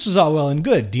 This was all well and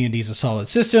good. D&D's a solid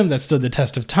system that stood the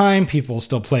test of time. People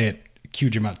still play it a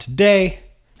huge amount today.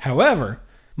 However,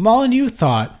 Molyneux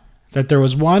thought that there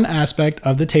was one aspect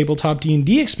of the tabletop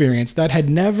D&D experience that had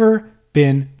never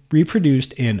been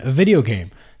reproduced in a video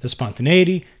game: the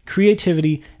spontaneity,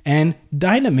 creativity, and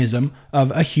dynamism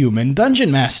of a human dungeon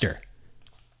master.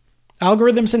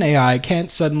 Algorithms and AI can't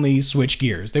suddenly switch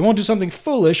gears. They won't do something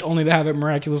foolish only to have it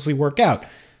miraculously work out.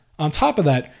 On top of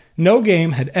that, no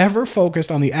game had ever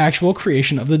focused on the actual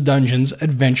creation of the dungeons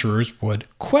adventurers would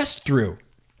quest through.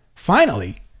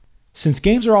 Finally, since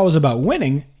games are always about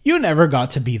winning, you never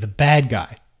got to be the bad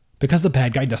guy, because the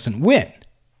bad guy doesn't win.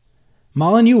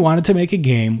 Molyneux wanted to make a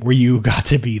game where you got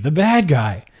to be the bad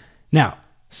guy. Now,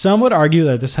 some would argue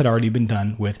that this had already been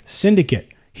done with Syndicate.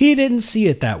 He didn't see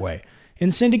it that way. In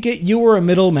Syndicate, you were a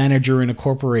middle manager in a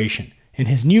corporation. In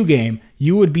his new game,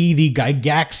 you would be the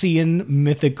Gygaxian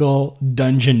mythical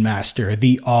dungeon master,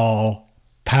 the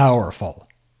all-powerful.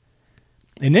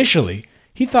 Initially,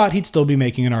 he thought he'd still be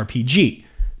making an RPG,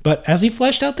 but as he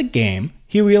fleshed out the game,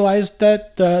 he realized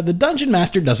that the dungeon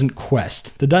master doesn't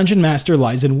quest. The dungeon master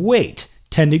lies in wait,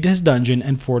 tending to his dungeon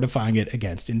and fortifying it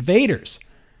against invaders.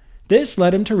 This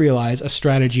led him to realize a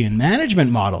strategy and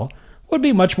management model would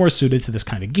be much more suited to this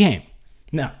kind of game.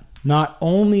 Now, not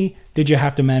only did you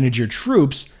have to manage your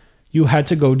troops, you had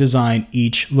to go design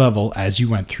each level as you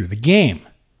went through the game.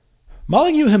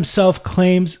 Molyneux himself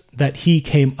claims that he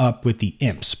came up with the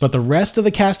imps, but the rest of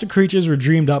the cast of creatures were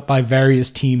dreamed up by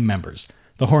various team members.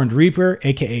 The Horned Reaper,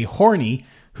 aka Horny,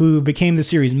 who became the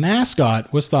series'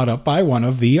 mascot, was thought up by one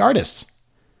of the artists.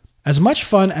 As much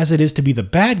fun as it is to be the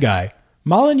bad guy,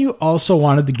 Molyneux also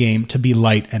wanted the game to be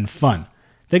light and fun.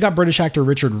 they got British actor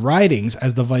Richard Ridings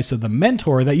as the voice of the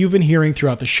mentor that you've been hearing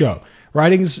throughout the show.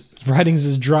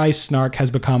 Ridings' dry snark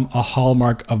has become a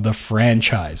hallmark of the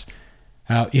franchise.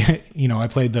 I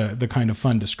played the kind of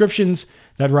fun descriptions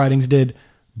that Ridings did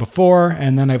before,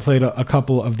 and then I played a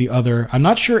couple of the other. I'm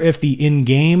not sure if the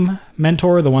in-game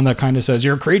mentor, the one that kind of says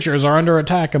your creatures are under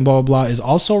attack and blah blah blah, is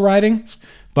also Ridings,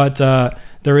 but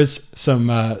there is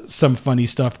some funny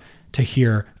stuff to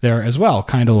hear there as well,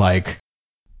 kind of like,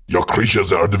 your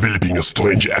creatures are developing a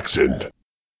strange accent.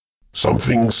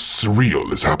 Something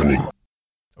surreal is happening.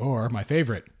 Or my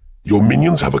favorite, your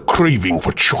minions have a craving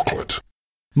for chocolate.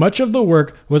 Much of the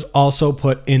work was also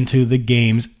put into the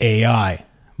game's AI.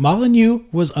 Molyneux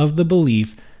was of the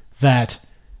belief that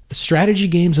the strategy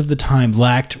games of the time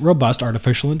lacked robust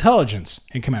artificial intelligence.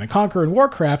 In Command & Conquer and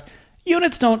Warcraft,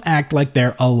 units don't act like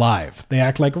they're alive. They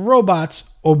act like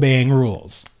robots obeying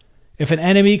rules. If an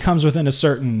enemy comes within a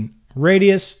certain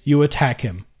radius, you attack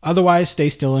him. Otherwise, stay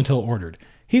still until ordered.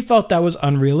 He felt that was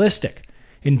unrealistic.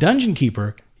 In Dungeon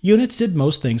Keeper, units did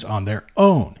most things on their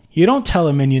own. You don't tell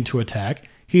a minion to attack.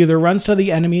 He either runs to the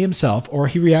enemy himself or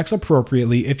he reacts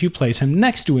appropriately if you place him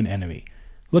next to an enemy.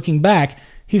 Looking back,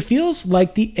 he feels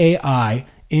like the AI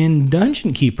in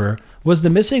Dungeon Keeper was the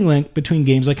missing link between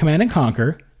games like Command &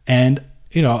 Conquer and,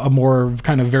 a more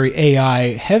kind of very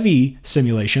AI-heavy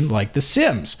simulation like The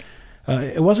Sims.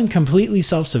 It wasn't completely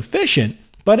self-sufficient,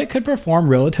 but it could perform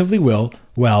relatively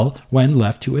well when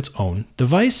left to its own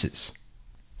devices.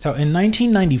 So in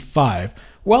 1995,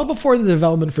 well before the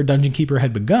development for Dungeon Keeper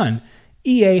had begun,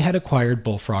 EA had acquired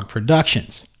Bullfrog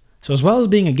Productions. So as well as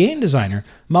being a game designer,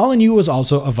 Molyneux was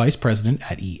also a vice president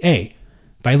at EA.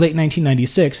 By late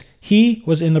 1996, he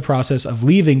was in the process of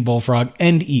leaving Bullfrog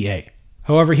and EA.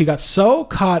 However, he got so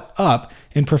caught up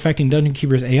in perfecting Dungeon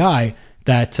Keeper's AI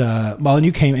that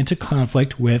Molyneux came into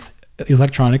conflict with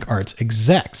Electronic Arts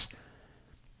execs.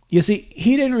 You see,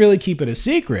 he didn't really keep it a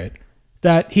secret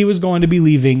that he was going to be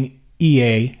leaving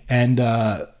EA, and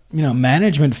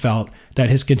management felt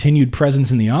that his continued presence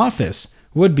in the office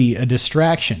would be a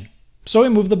distraction. So he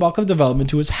moved the bulk of development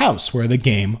to his house, where the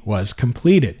game was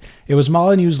completed. It was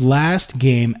Molyneux's last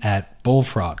game at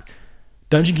Bullfrog.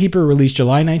 Dungeon Keeper released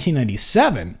July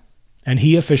 1997, and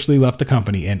he officially left the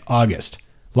company in August.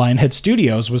 Lionhead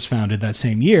Studios was founded that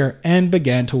same year and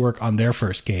began to work on their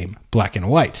first game, Black and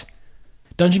White.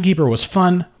 Dungeon Keeper was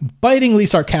fun, bitingly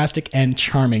sarcastic, and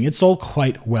charming. It sold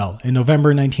quite well. In November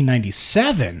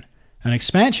 1997, an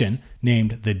expansion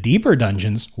named The Deeper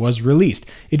Dungeons was released.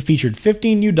 It featured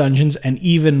 15 new dungeons and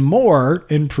even more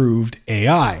improved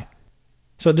AI.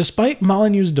 So despite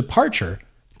Molyneux's departure,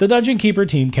 the Dungeon Keeper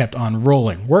team kept on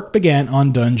rolling. Work began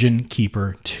on Dungeon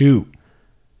Keeper 2.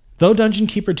 Though Dungeon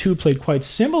Keeper 2 played quite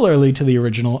similarly to the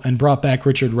original and brought back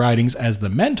Richard Ridings as the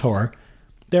mentor,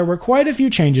 there were quite a few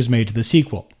changes made to the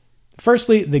sequel.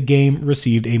 Firstly, the game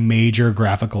received a major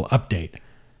graphical update.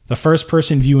 The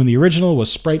first-person view in the original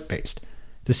was sprite-based.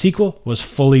 The sequel was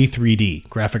fully 3D.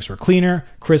 Graphics were cleaner,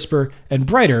 crisper, and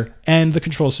brighter, and the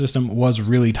control system was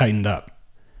really tightened up.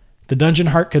 The dungeon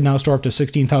heart could now store up to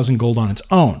 16,000 gold on its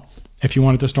own. If you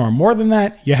wanted to store more than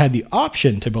that, you had the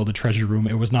option to build a treasure room.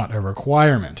 It was not a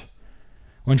requirement.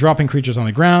 When dropping creatures on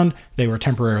the ground, they were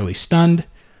temporarily stunned.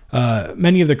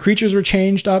 Many of the creatures were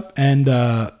changed up, and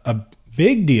a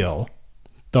big deal,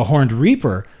 the Horned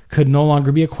Reaper could no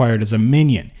longer be acquired as a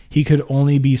minion. He could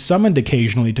only be summoned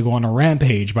occasionally to go on a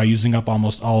rampage by using up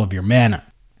almost all of your mana.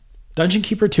 Dungeon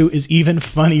Keeper 2 is even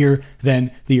funnier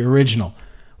than the original.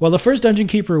 While the first Dungeon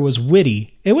Keeper was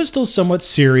witty, it was still somewhat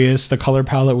serious. The color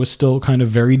palette was still kind of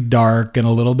very dark and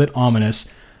a little bit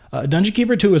ominous. Dungeon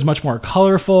Keeper 2 is much more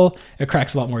colorful, it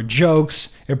cracks a lot more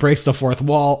jokes, it breaks the fourth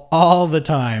wall all the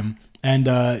time, and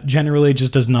generally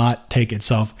just does not take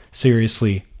itself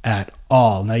seriously at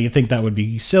all. Now you think that would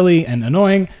be silly and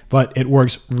annoying, but it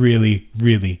works really,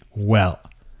 really well.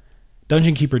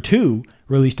 Dungeon Keeper 2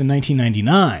 released in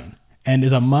 1999 and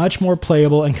is a much more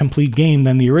playable and complete game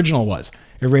than the original was.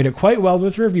 It rated quite well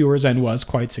with reviewers and was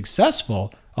quite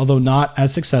successful, although not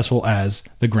as successful as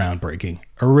the groundbreaking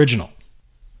original.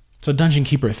 So Dungeon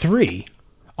Keeper 3,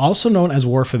 also known as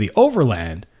War for the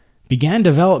Overland, began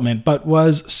development but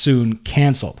was soon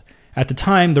cancelled. At the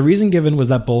time, the reason given was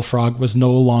that Bullfrog was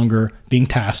no longer being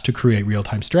tasked to create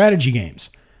real-time strategy games.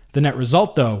 The net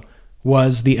result, though,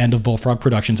 was the end of Bullfrog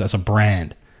Productions as a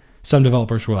brand. Some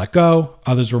developers were let go,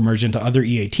 others were merged into other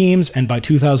EA teams, and by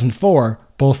 2004,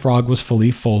 Bullfrog was fully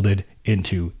folded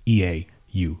into EA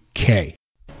UK.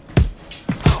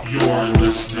 You're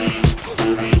listening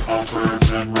to the Upper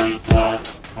Memory Block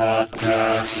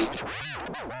Podcast.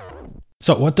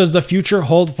 So what does the future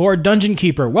hold for Dungeon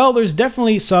Keeper? Well, there's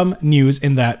definitely some news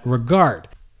in that regard.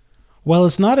 While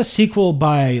it's not a sequel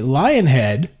by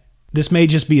Lionhead, this may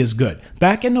just be as good.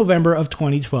 Back in November of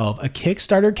 2012, a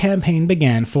Kickstarter campaign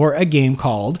began for a game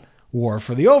called War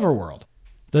for the Overworld.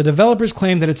 The developers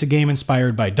claim that it's a game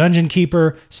inspired by Dungeon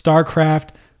Keeper, StarCraft,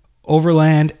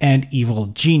 Overland, and Evil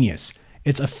Genius.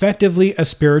 It's effectively a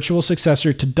spiritual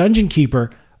successor to Dungeon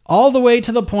Keeper, all the way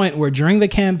to the point where during the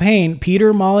campaign,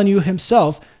 Peter Molyneux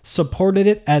himself supported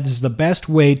it as the best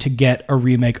way to get a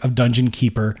remake of Dungeon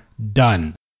Keeper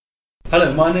done.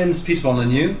 Hello, my name is Peter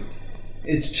Molyneux.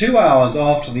 It's 2 hours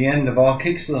after the end of our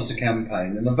Kickstarter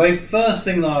campaign, and the very first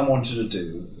thing that I wanted to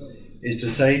do is to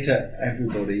say to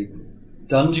everybody,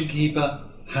 Dungeon Keeper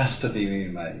has to be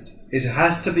remade. It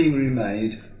has to be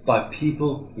remade by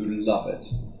people who love it.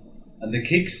 And the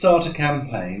Kickstarter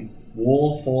campaign,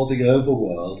 War for the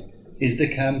Overworld, is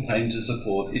the campaign to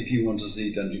support if you want to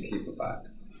see Dungeon Keeper back.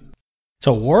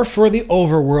 So War for the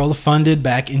Overworld funded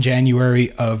back in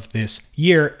January of this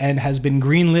year and has been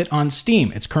greenlit on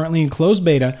Steam. It's currently in closed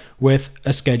beta with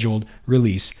a scheduled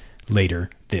release later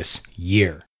this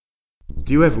year.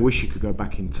 Do you ever wish you could go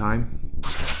back in time?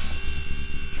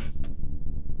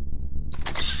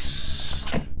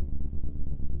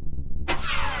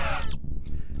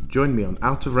 Join me on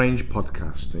Out of Range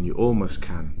podcast, and you almost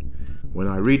can, when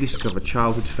I rediscover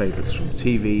childhood favourites from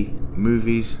TV,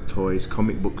 movies, toys,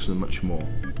 comic books and much more.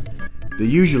 The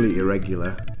usually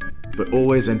irregular, but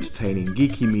always entertaining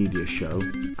geeky media show,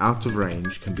 Out of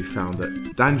Range, can be found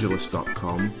at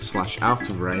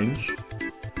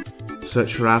dangerous.com/outofrange.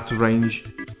 Search for Out of Range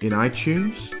in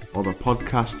iTunes or the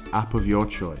podcast app of your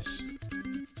choice.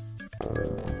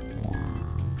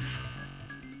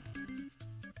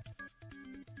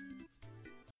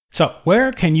 So,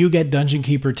 where can you get Dungeon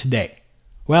Keeper today?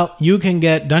 Well, you can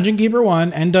get Dungeon Keeper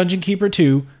 1 and Dungeon Keeper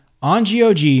 2 on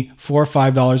GOG for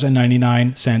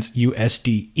 $5.99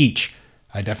 USD each.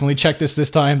 I definitely checked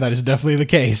this time. That is definitely the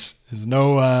case. There's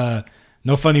no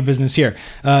funny business here.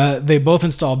 They both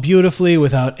install beautifully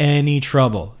without any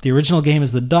trouble. The original game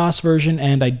is the DOS version,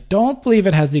 and I don't believe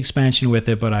it has the expansion with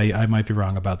it, but I might be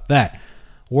wrong about that.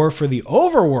 War for the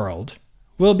Overworld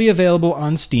will be available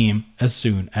on Steam as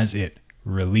soon as it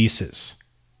releases.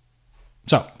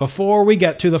 So, before we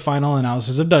get to the final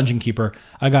analysis of Dungeon Keeper,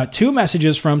 I got 2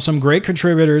 messages from some great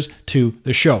contributors to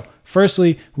the show.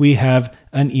 Firstly, we have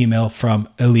an email from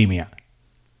Elimia.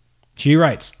 She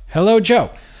writes, "Hello, Joe.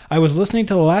 I was listening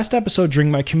to the last episode during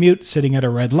my commute, sitting at a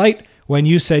red light, when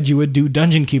you said you would do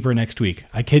Dungeon Keeper next week.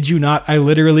 I kid you not, I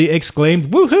literally exclaimed,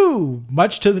 woohoo,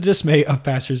 much to the dismay of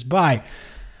passersby.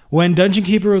 When Dungeon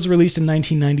Keeper was released in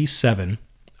 1997,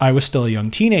 I was still a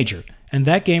young teenager, and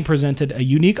that game presented a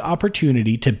unique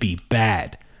opportunity to be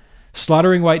bad.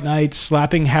 Slaughtering white knights,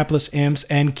 slapping hapless imps,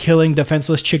 and killing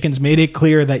defenseless chickens made it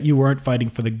clear that you weren't fighting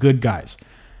for the good guys.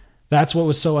 That's what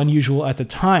was so unusual at the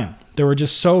time. There were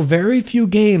just so very few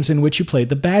games in which you played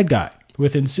the bad guy.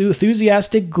 With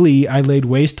enthusiastic glee, I laid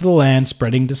waste to the land,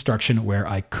 spreading destruction where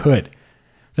I could.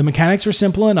 The mechanics were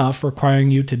simple enough,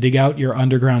 requiring you to dig out your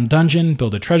underground dungeon,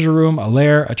 build a treasure room, a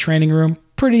lair, a training room,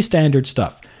 pretty standard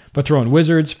stuff. But throw in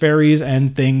wizards, fairies,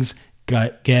 and things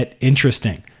get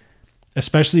interesting,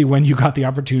 especially when you got the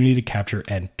opportunity to capture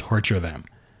and torture them.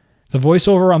 The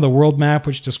voiceover on the world map,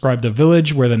 which described the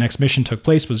village where the next mission took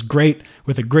place, was great,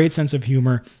 with a great sense of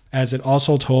humor, as it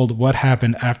also told what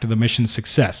happened after the mission's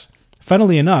success.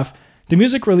 Funnily enough, the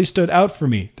music really stood out for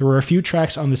me. There were a few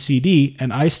tracks on the CD,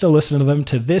 and I still listen to them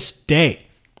to this day.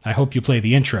 I hope you play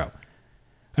the intro.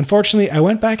 Unfortunately, I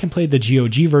went back and played the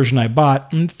GOG version I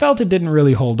bought and felt it didn't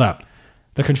really hold up.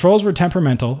 The controls were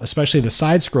temperamental, especially the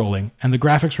side-scrolling, and the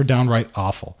graphics were downright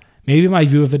awful. Maybe my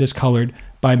view of it is colored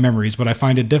by memories, but I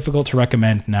find it difficult to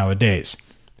recommend nowadays.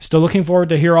 Still looking forward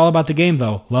to hear all about the game,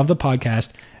 though. Love the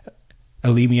podcast.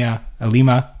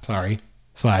 Elima/Emily.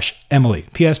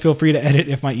 P.S. Feel free to edit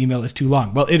if my email is too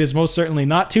long. Well, it is most certainly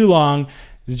not too long.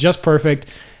 It's just perfect.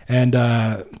 And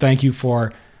thank you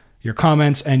for your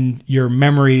comments and your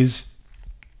memories.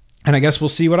 And I guess we'll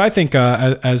see what I think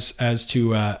as to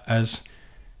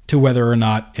whether or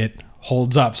not it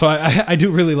holds up. So I do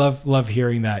really love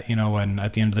hearing that, when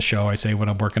at the end of the show I say what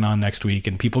I'm working on next week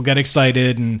and people get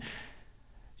excited, and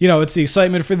it's the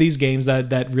excitement for these games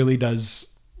that really does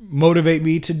motivate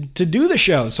me to do the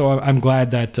show. So I'm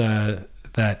glad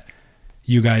that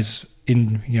you guys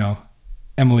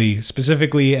Emily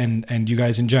specifically and you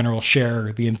guys in general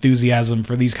share the enthusiasm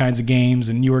for these kinds of games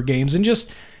and newer games and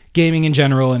just gaming in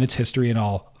general and its history and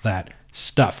all that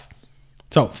stuff.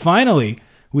 So finally,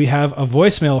 we have a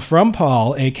voicemail from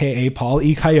Paul, aka Paul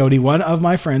E. Coyote, one of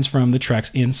my friends from the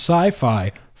Treks in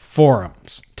Sci-Fi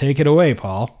forums. Take it away,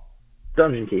 Paul.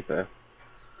 Dungeon Keeper.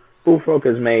 Bullfrog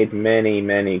has made many,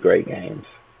 many great games.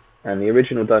 and the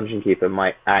original Dungeon Keeper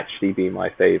might actually be my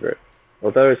favourite.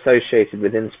 Although associated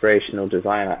with inspirational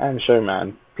designer and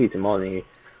showman Peter Molyneux,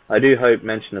 I do hope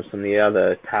mention of some of the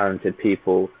other talented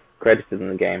people credited in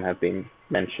the game have been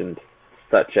mentioned,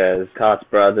 such as Carter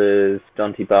Brothers,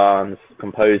 Dante Barnes,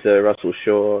 composer Russell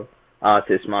Shaw,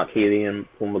 artists Mark Healy and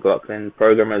Paul McLaughlin,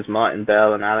 programmers Martin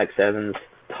Bell and Alex Evans.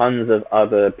 Tons of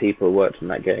other people worked on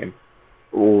that game.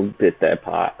 All did their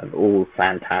part and all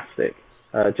fantastic.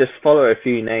 Just follow a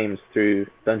few names through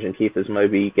Dungeon Keeper's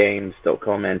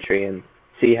MobyGames.com entry and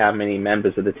see how many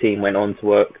members of the team went on to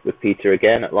work with Peter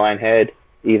again at Lionhead,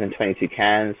 even 22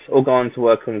 Cans, or go on to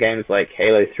work on games like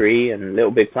Halo 3 and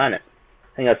Little Big Planet.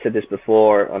 I think I've said this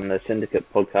before on the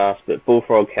Syndicate podcast, but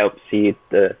Bullfrog helped seed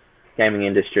the gaming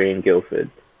industry in Guildford,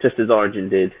 just as Origin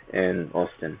did in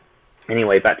Austin.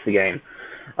 Anyway, back to the game.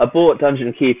 I bought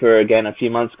Dungeon Keeper again a few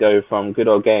months ago from Good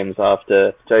Old Games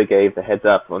after Joe gave the heads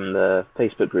up on the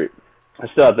Facebook group. I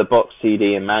still have the box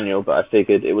CD and manual, but I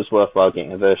figured it was worthwhile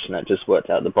getting a version that just worked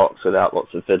out of the box without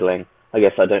lots of fiddling. I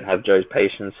guess I don't have Joe's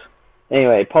patience.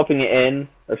 Anyway, popping it in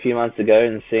a few months ago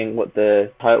and seeing what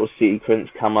the title sequence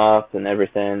come up and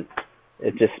everything,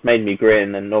 it just made me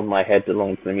grin and nod my head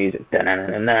along to the music.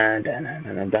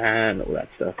 And all that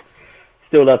stuff.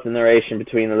 Still love the narration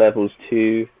between the levels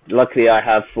too. Luckily I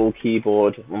have full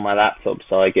keyboard on my laptop,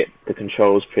 so I get the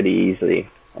controls pretty easily.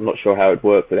 I'm not sure how it would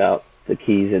work without the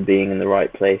keys being in the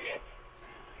right place.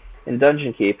 In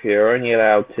Dungeon Keeper, you're only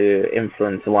allowed to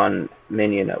influence one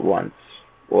minion at once,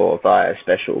 or via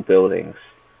special buildings,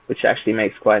 which actually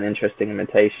makes quite an interesting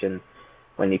imitation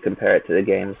when you compare it to the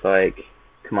games like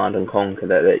Command & Conquer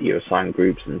that let you assign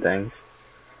groups and things.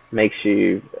 Makes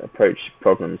you approach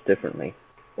problems differently.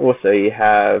 Also, you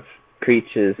have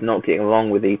creatures not getting along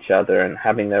with each other and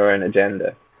having their own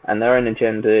agenda. And their own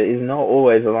agenda is not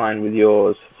always aligned with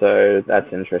yours, so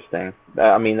that's interesting.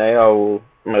 I mean, they are all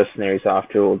mercenaries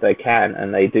after all. They can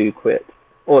and they do quit.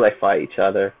 Or they fight each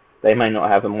other. They may not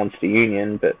have a monster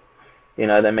union, but, you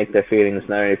know, they make their feelings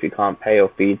known if you can't pay or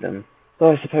feed them.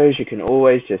 So I suppose you can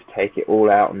always just take it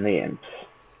all out on the imps.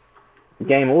 The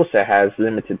game also has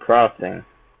limited crafting.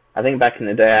 I think back in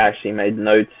the day I actually made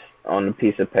notes on a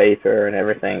piece of paper and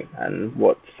everything, and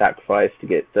what to sacrifice to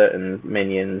get certain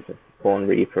minions, Corn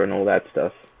Reaper and all that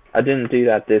stuff. I didn't do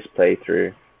that this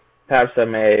playthrough. Perhaps I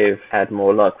may have had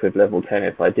more luck with level 10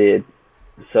 if I did.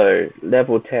 So,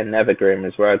 level 10 Nevergrim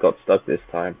is where I got stuck this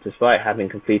time. Despite having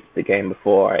completed the game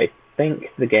before, I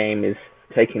think the game is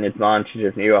taking advantage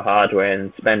of newer hardware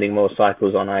and spending more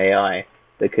cycles on AI,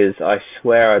 because I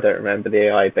swear I don't remember the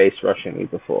AI base rushing me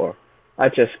before. I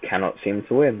just cannot seem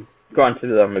to win.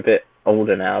 Granted, I'm a bit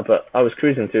older now, but I was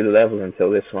cruising through the levels until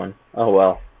this one. Oh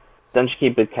well. Dungeon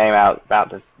Keeper came out about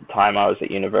the time I was at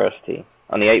university.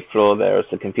 On the 8th floor there was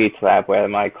a computer lab where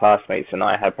my classmates and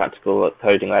I had practical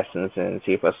coding lessons in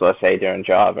C++, Ada and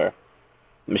Java.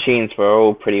 The machines were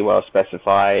all pretty well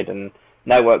specified and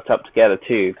networked up together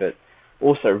too, but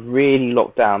also really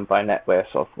locked down by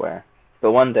NetWare software.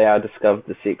 But one day I discovered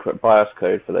the secret BIOS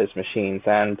code for those machines,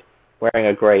 and wearing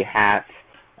a grey hat,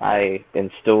 I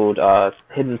installed a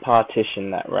hidden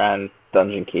partition that ran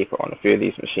Dungeon Keeper on a few of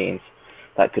these machines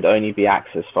that could only be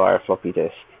accessed via a floppy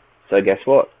disk. So guess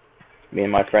what? Me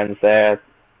and my friends there,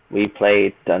 we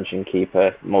played Dungeon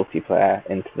Keeper multiplayer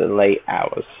into the late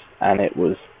hours, and it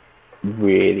was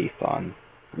really fun.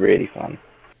 Really fun.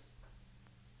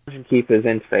 Dungeon Keeper's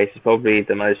interface is probably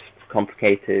the most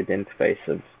complicated interface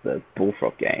of the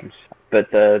Bullfrog games. But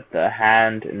the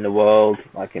hand in the world,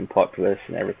 like in Populous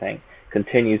and everything,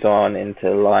 continues on into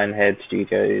Lionhead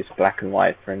Studios Black and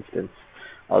White, for instance.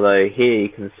 Although here you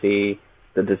can see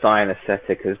the design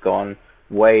aesthetic has gone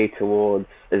way towards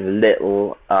as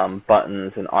little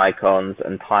buttons and icons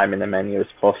and time in the menu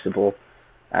as possible,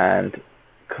 and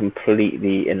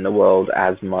completely in the world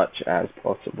as much as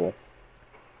possible.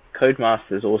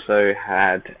 Codemasters also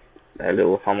had a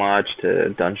little homage to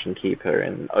Dungeon Keeper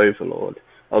in Overlord.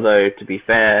 Although, to be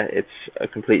fair, it's a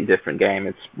completely different game.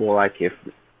 It's more like if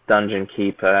Dungeon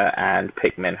Keeper and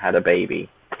Pikmin had a baby.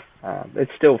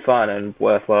 It's still fun and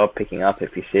worthwhile picking up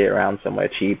if you see it around somewhere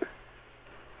cheap.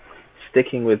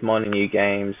 Sticking with Molyneux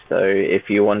games, though, if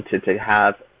you wanted to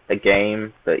have a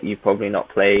game that you've probably not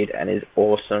played and is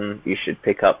awesome, you should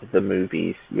pick up the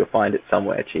movies. You'll find it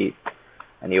somewhere cheap,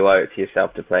 and you owe it to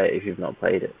yourself to play it if you've not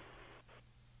played it.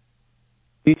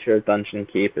 The future of Dungeon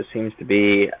Keeper seems to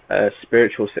be a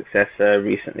spiritual successor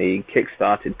recently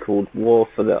kickstarted called War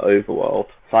for the Overworld.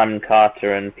 Simon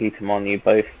Carter and Peter Molyneux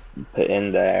both put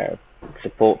in their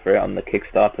support for it on the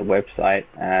Kickstarter website,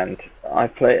 and I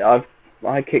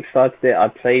kickstarted it. I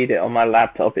played it on my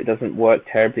laptop. It doesn't work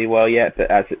terribly well yet, but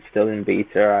as it's still in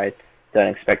beta, I don't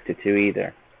expect it to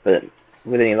either. But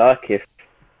with any luck, if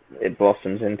it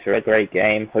blossoms into a great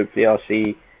game, hopefully I'll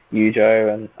see you,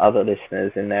 Joe, and other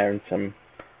listeners in there in some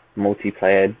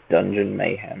multiplayer dungeon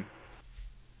mayhem.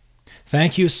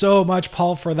 Thank you so much,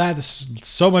 Paul, for that. There's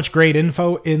so much great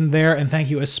info in there, and thank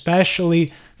you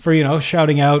especially for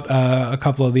shouting out a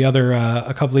couple of the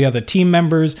other team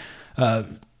members.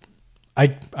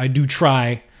 I do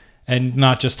try and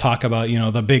not just talk about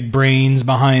the big brains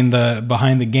behind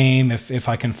the game. If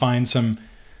I can find some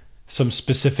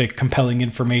specific compelling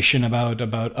information about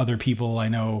other people I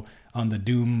know on the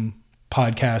Doom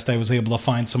podcast, I was able to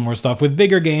find some more stuff. With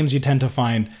bigger games, you tend to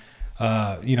find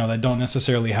that don't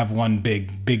necessarily have one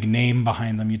big name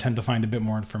behind them. You tend to find a bit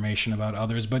more information about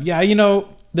others. But yeah,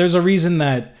 there's a reason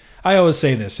that I always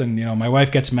say this, and my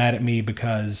wife gets mad at me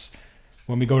because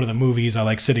when we go to the movies, I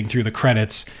like sitting through the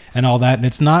credits and all that. And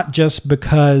it's not just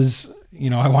because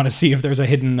I want to see if there's a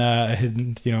hidden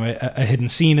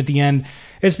scene at the end.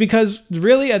 It's because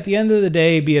really, at the end of the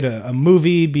day, be it a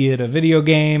movie, be it a video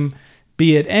game,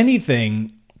 be it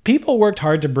anything, people worked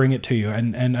hard to bring it to you.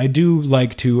 And I do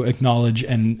like to acknowledge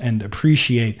and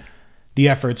appreciate the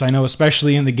efforts. I know,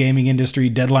 especially in the gaming industry,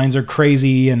 deadlines are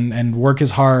crazy and work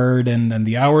is hard and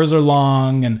the hours are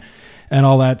long and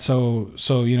all that. So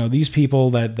these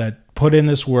people that put in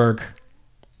this work,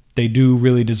 they do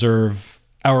really deserve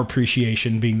our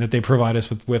appreciation, being that they provide us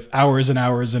with hours and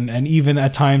hours and even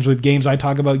at times with games I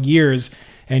talk about years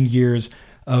and years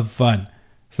of fun.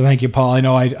 So thank you, Paul. I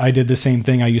know I did the same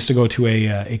thing. I used to go to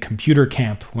a computer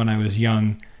camp when I was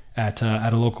young at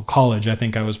a local college. I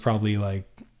think I was probably like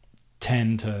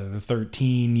 10 to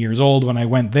 13 years old when I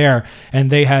went there, and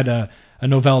they had a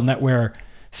Novell NetWare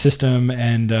system,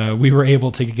 and we were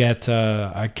able to get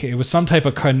it was some type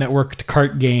of networked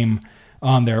kart game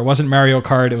on there. It wasn't Mario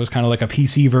Kart. It was kind of like a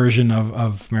PC version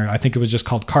of Mario. I think it was just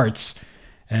called Karts,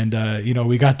 and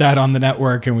we got that on the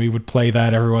network, and we would play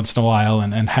that every once in a while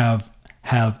and have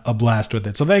a blast with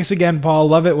it. So thanks again, Paul.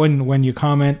 Love it when you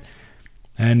comment,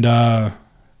 and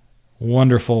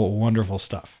wonderful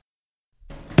stuff.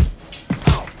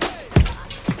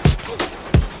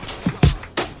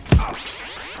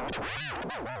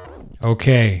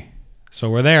 Okay, so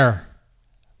we're there.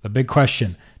 The big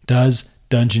question: does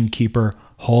Dungeon Keeper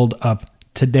hold up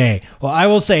today? Well, I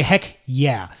will say, heck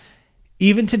yeah.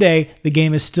 Even today, the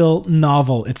game is still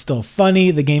novel. It's still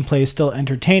funny. The gameplay is still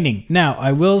entertaining. Now,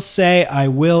 I will say, I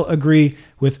will agree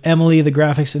with Emily. The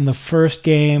graphics in the first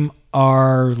game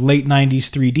are late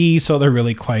 90s 3D, so they're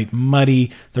really quite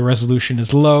muddy. The resolution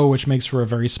is low, which makes for a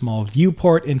very small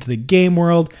viewport into the game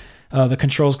world. The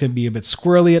controls can be a bit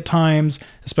squirrely at times,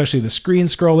 especially the screen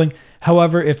scrolling.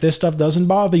 However, if this stuff doesn't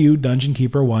bother you, Dungeon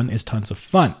Keeper 1 is tons of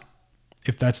fun.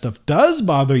 If that stuff does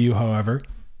bother you, however,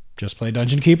 just play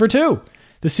Dungeon Keeper 2.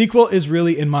 The sequel is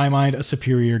really, in my mind, a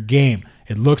superior game.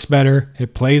 It looks better,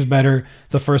 it plays better.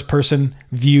 The first-person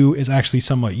view is actually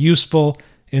somewhat useful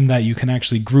in that you can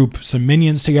actually group some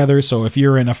minions together. So if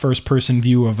you're in a first-person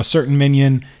view of a certain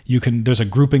minion, there's a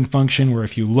grouping function where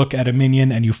if you look at a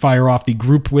minion and you fire off the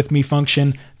group with me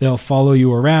function, they'll follow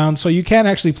you around. So you can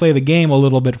actually play the game a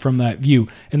little bit from that view.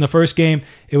 In the first game,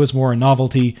 it was more a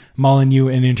novelty. Molyneux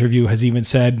in an interview has even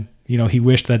said, he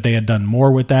wished that they had done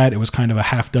more with that. It was kind of a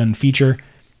half-done feature.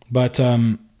 But,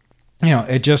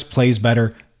 it just plays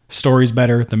better. Story's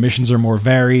better. The missions are more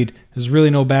varied. There's really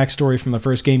no backstory from the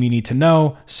first game you need to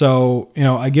know. So,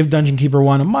 I give Dungeon Keeper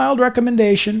 1 a mild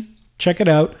recommendation. Check it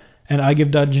out. And I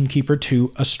give Dungeon Keeper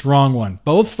 2 a strong one.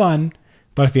 Both fun,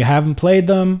 but if you haven't played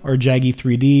them or jaggy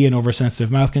 3D and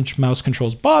oversensitive mouse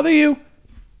controls bother you,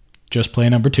 just play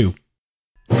number 2.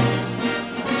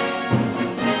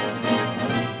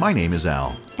 My name is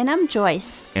Al. And I'm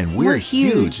Joyce. And we're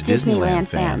huge Disneyland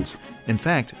fans. In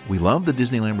fact, we love the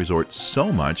Disneyland Resort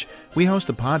so much, we host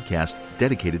a podcast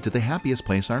dedicated to the happiest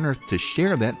place on earth to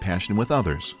share that passion with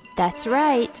others. That's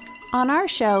right. On our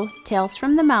show, Tales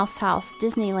from the Mouse House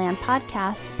Disneyland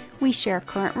podcast, we share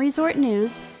current resort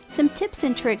news, some tips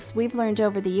and tricks we've learned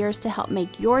over the years to help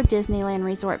make your Disneyland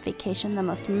resort vacation the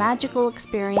most magical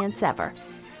experience ever.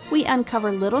 We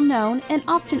uncover little-known and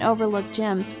often overlooked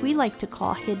gems we like to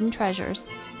call hidden treasures,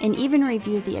 and even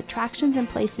review the attractions and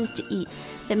places to eat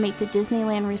that make the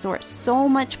Disneyland Resort so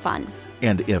much fun.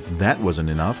 And if that wasn't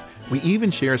enough, we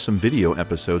even share some video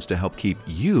episodes to help keep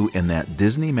you in that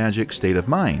Disney magic state of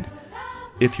mind.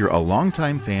 If you're a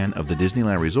longtime fan of the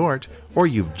Disneyland Resort, or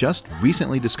you've just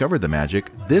recently discovered the magic,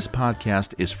 this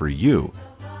podcast is for you.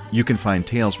 You can find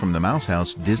Tales from the Mouse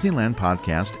House Disneyland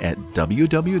podcast at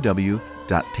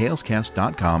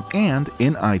www.talescast.com and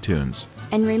in iTunes.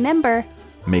 And remember,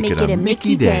 make it a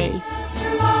Mickey day.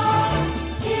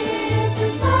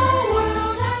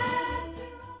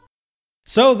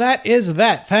 So that is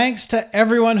that. Thanks to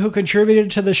everyone who contributed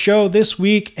to the show this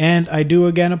week, and I do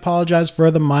again apologize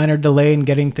for the minor delay in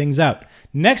getting things out.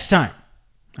 Next time,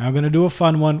 I'm going to do a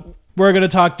fun one. We're going to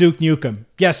talk Duke Nukem.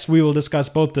 Yes, we will discuss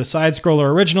both the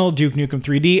side-scroller original, Duke Nukem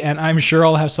 3D, and I'm sure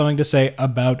I'll have something to say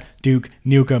about Duke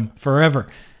Nukem Forever.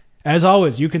 As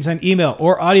always, you can send email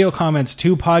or audio comments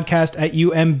to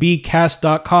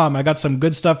podcast@umbcast.com. I got some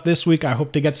good stuff this week. I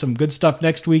hope to get some good stuff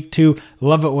next week too.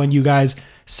 Love it when you guys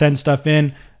send stuff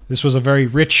in. This was a very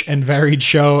rich and varied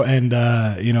show, and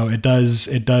it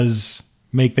does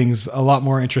make things a lot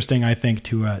more interesting, I think,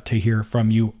 to hear from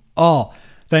you all.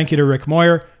 Thank you to Rick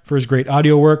Moyer for his great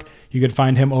audio work. You can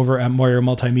find him over at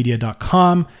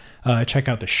moyermultimedia.com. Check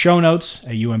out the show notes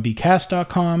at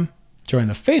umbcast.com. Join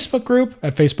the Facebook group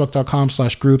at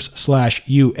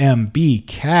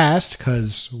facebook.com/groups/UMBcast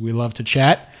because we love to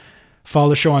chat. Follow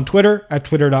the show on Twitter at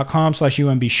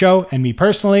twitter.com/UMBshow and me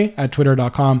personally at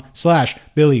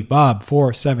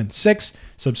twitter.com/BillyBob476.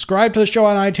 Subscribe to the show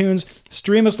on iTunes,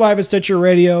 stream us live at Stitcher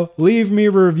Radio, leave me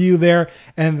a review there,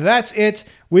 and that's it.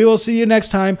 We will see you next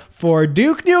time for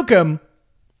Duke Nukem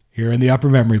here in the Upper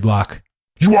Memory Block.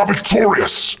 You are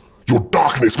victorious! Your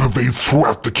darkness pervades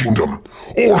throughout the kingdom.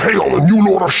 All hail the new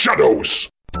Lord of Shadows!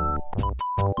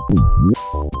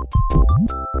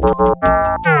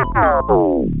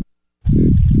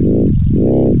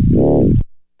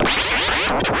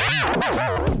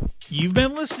 You've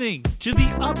been listening to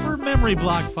the Upper Memory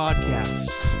Block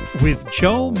Podcast with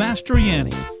Joe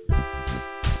Mastroianni.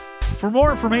 For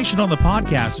more information on the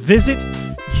podcast, visit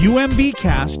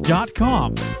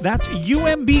umbcast.com. That's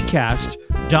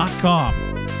umbcast.com.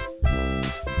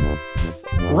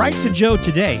 Write to Joe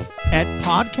today at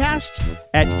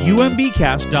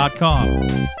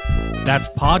podcast@umbcast.com. That's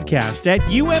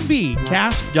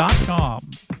podcast@umbcast.com.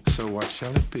 So what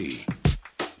shall it be?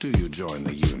 Do you join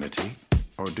the unity,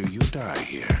 or do you die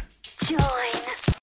here? Join.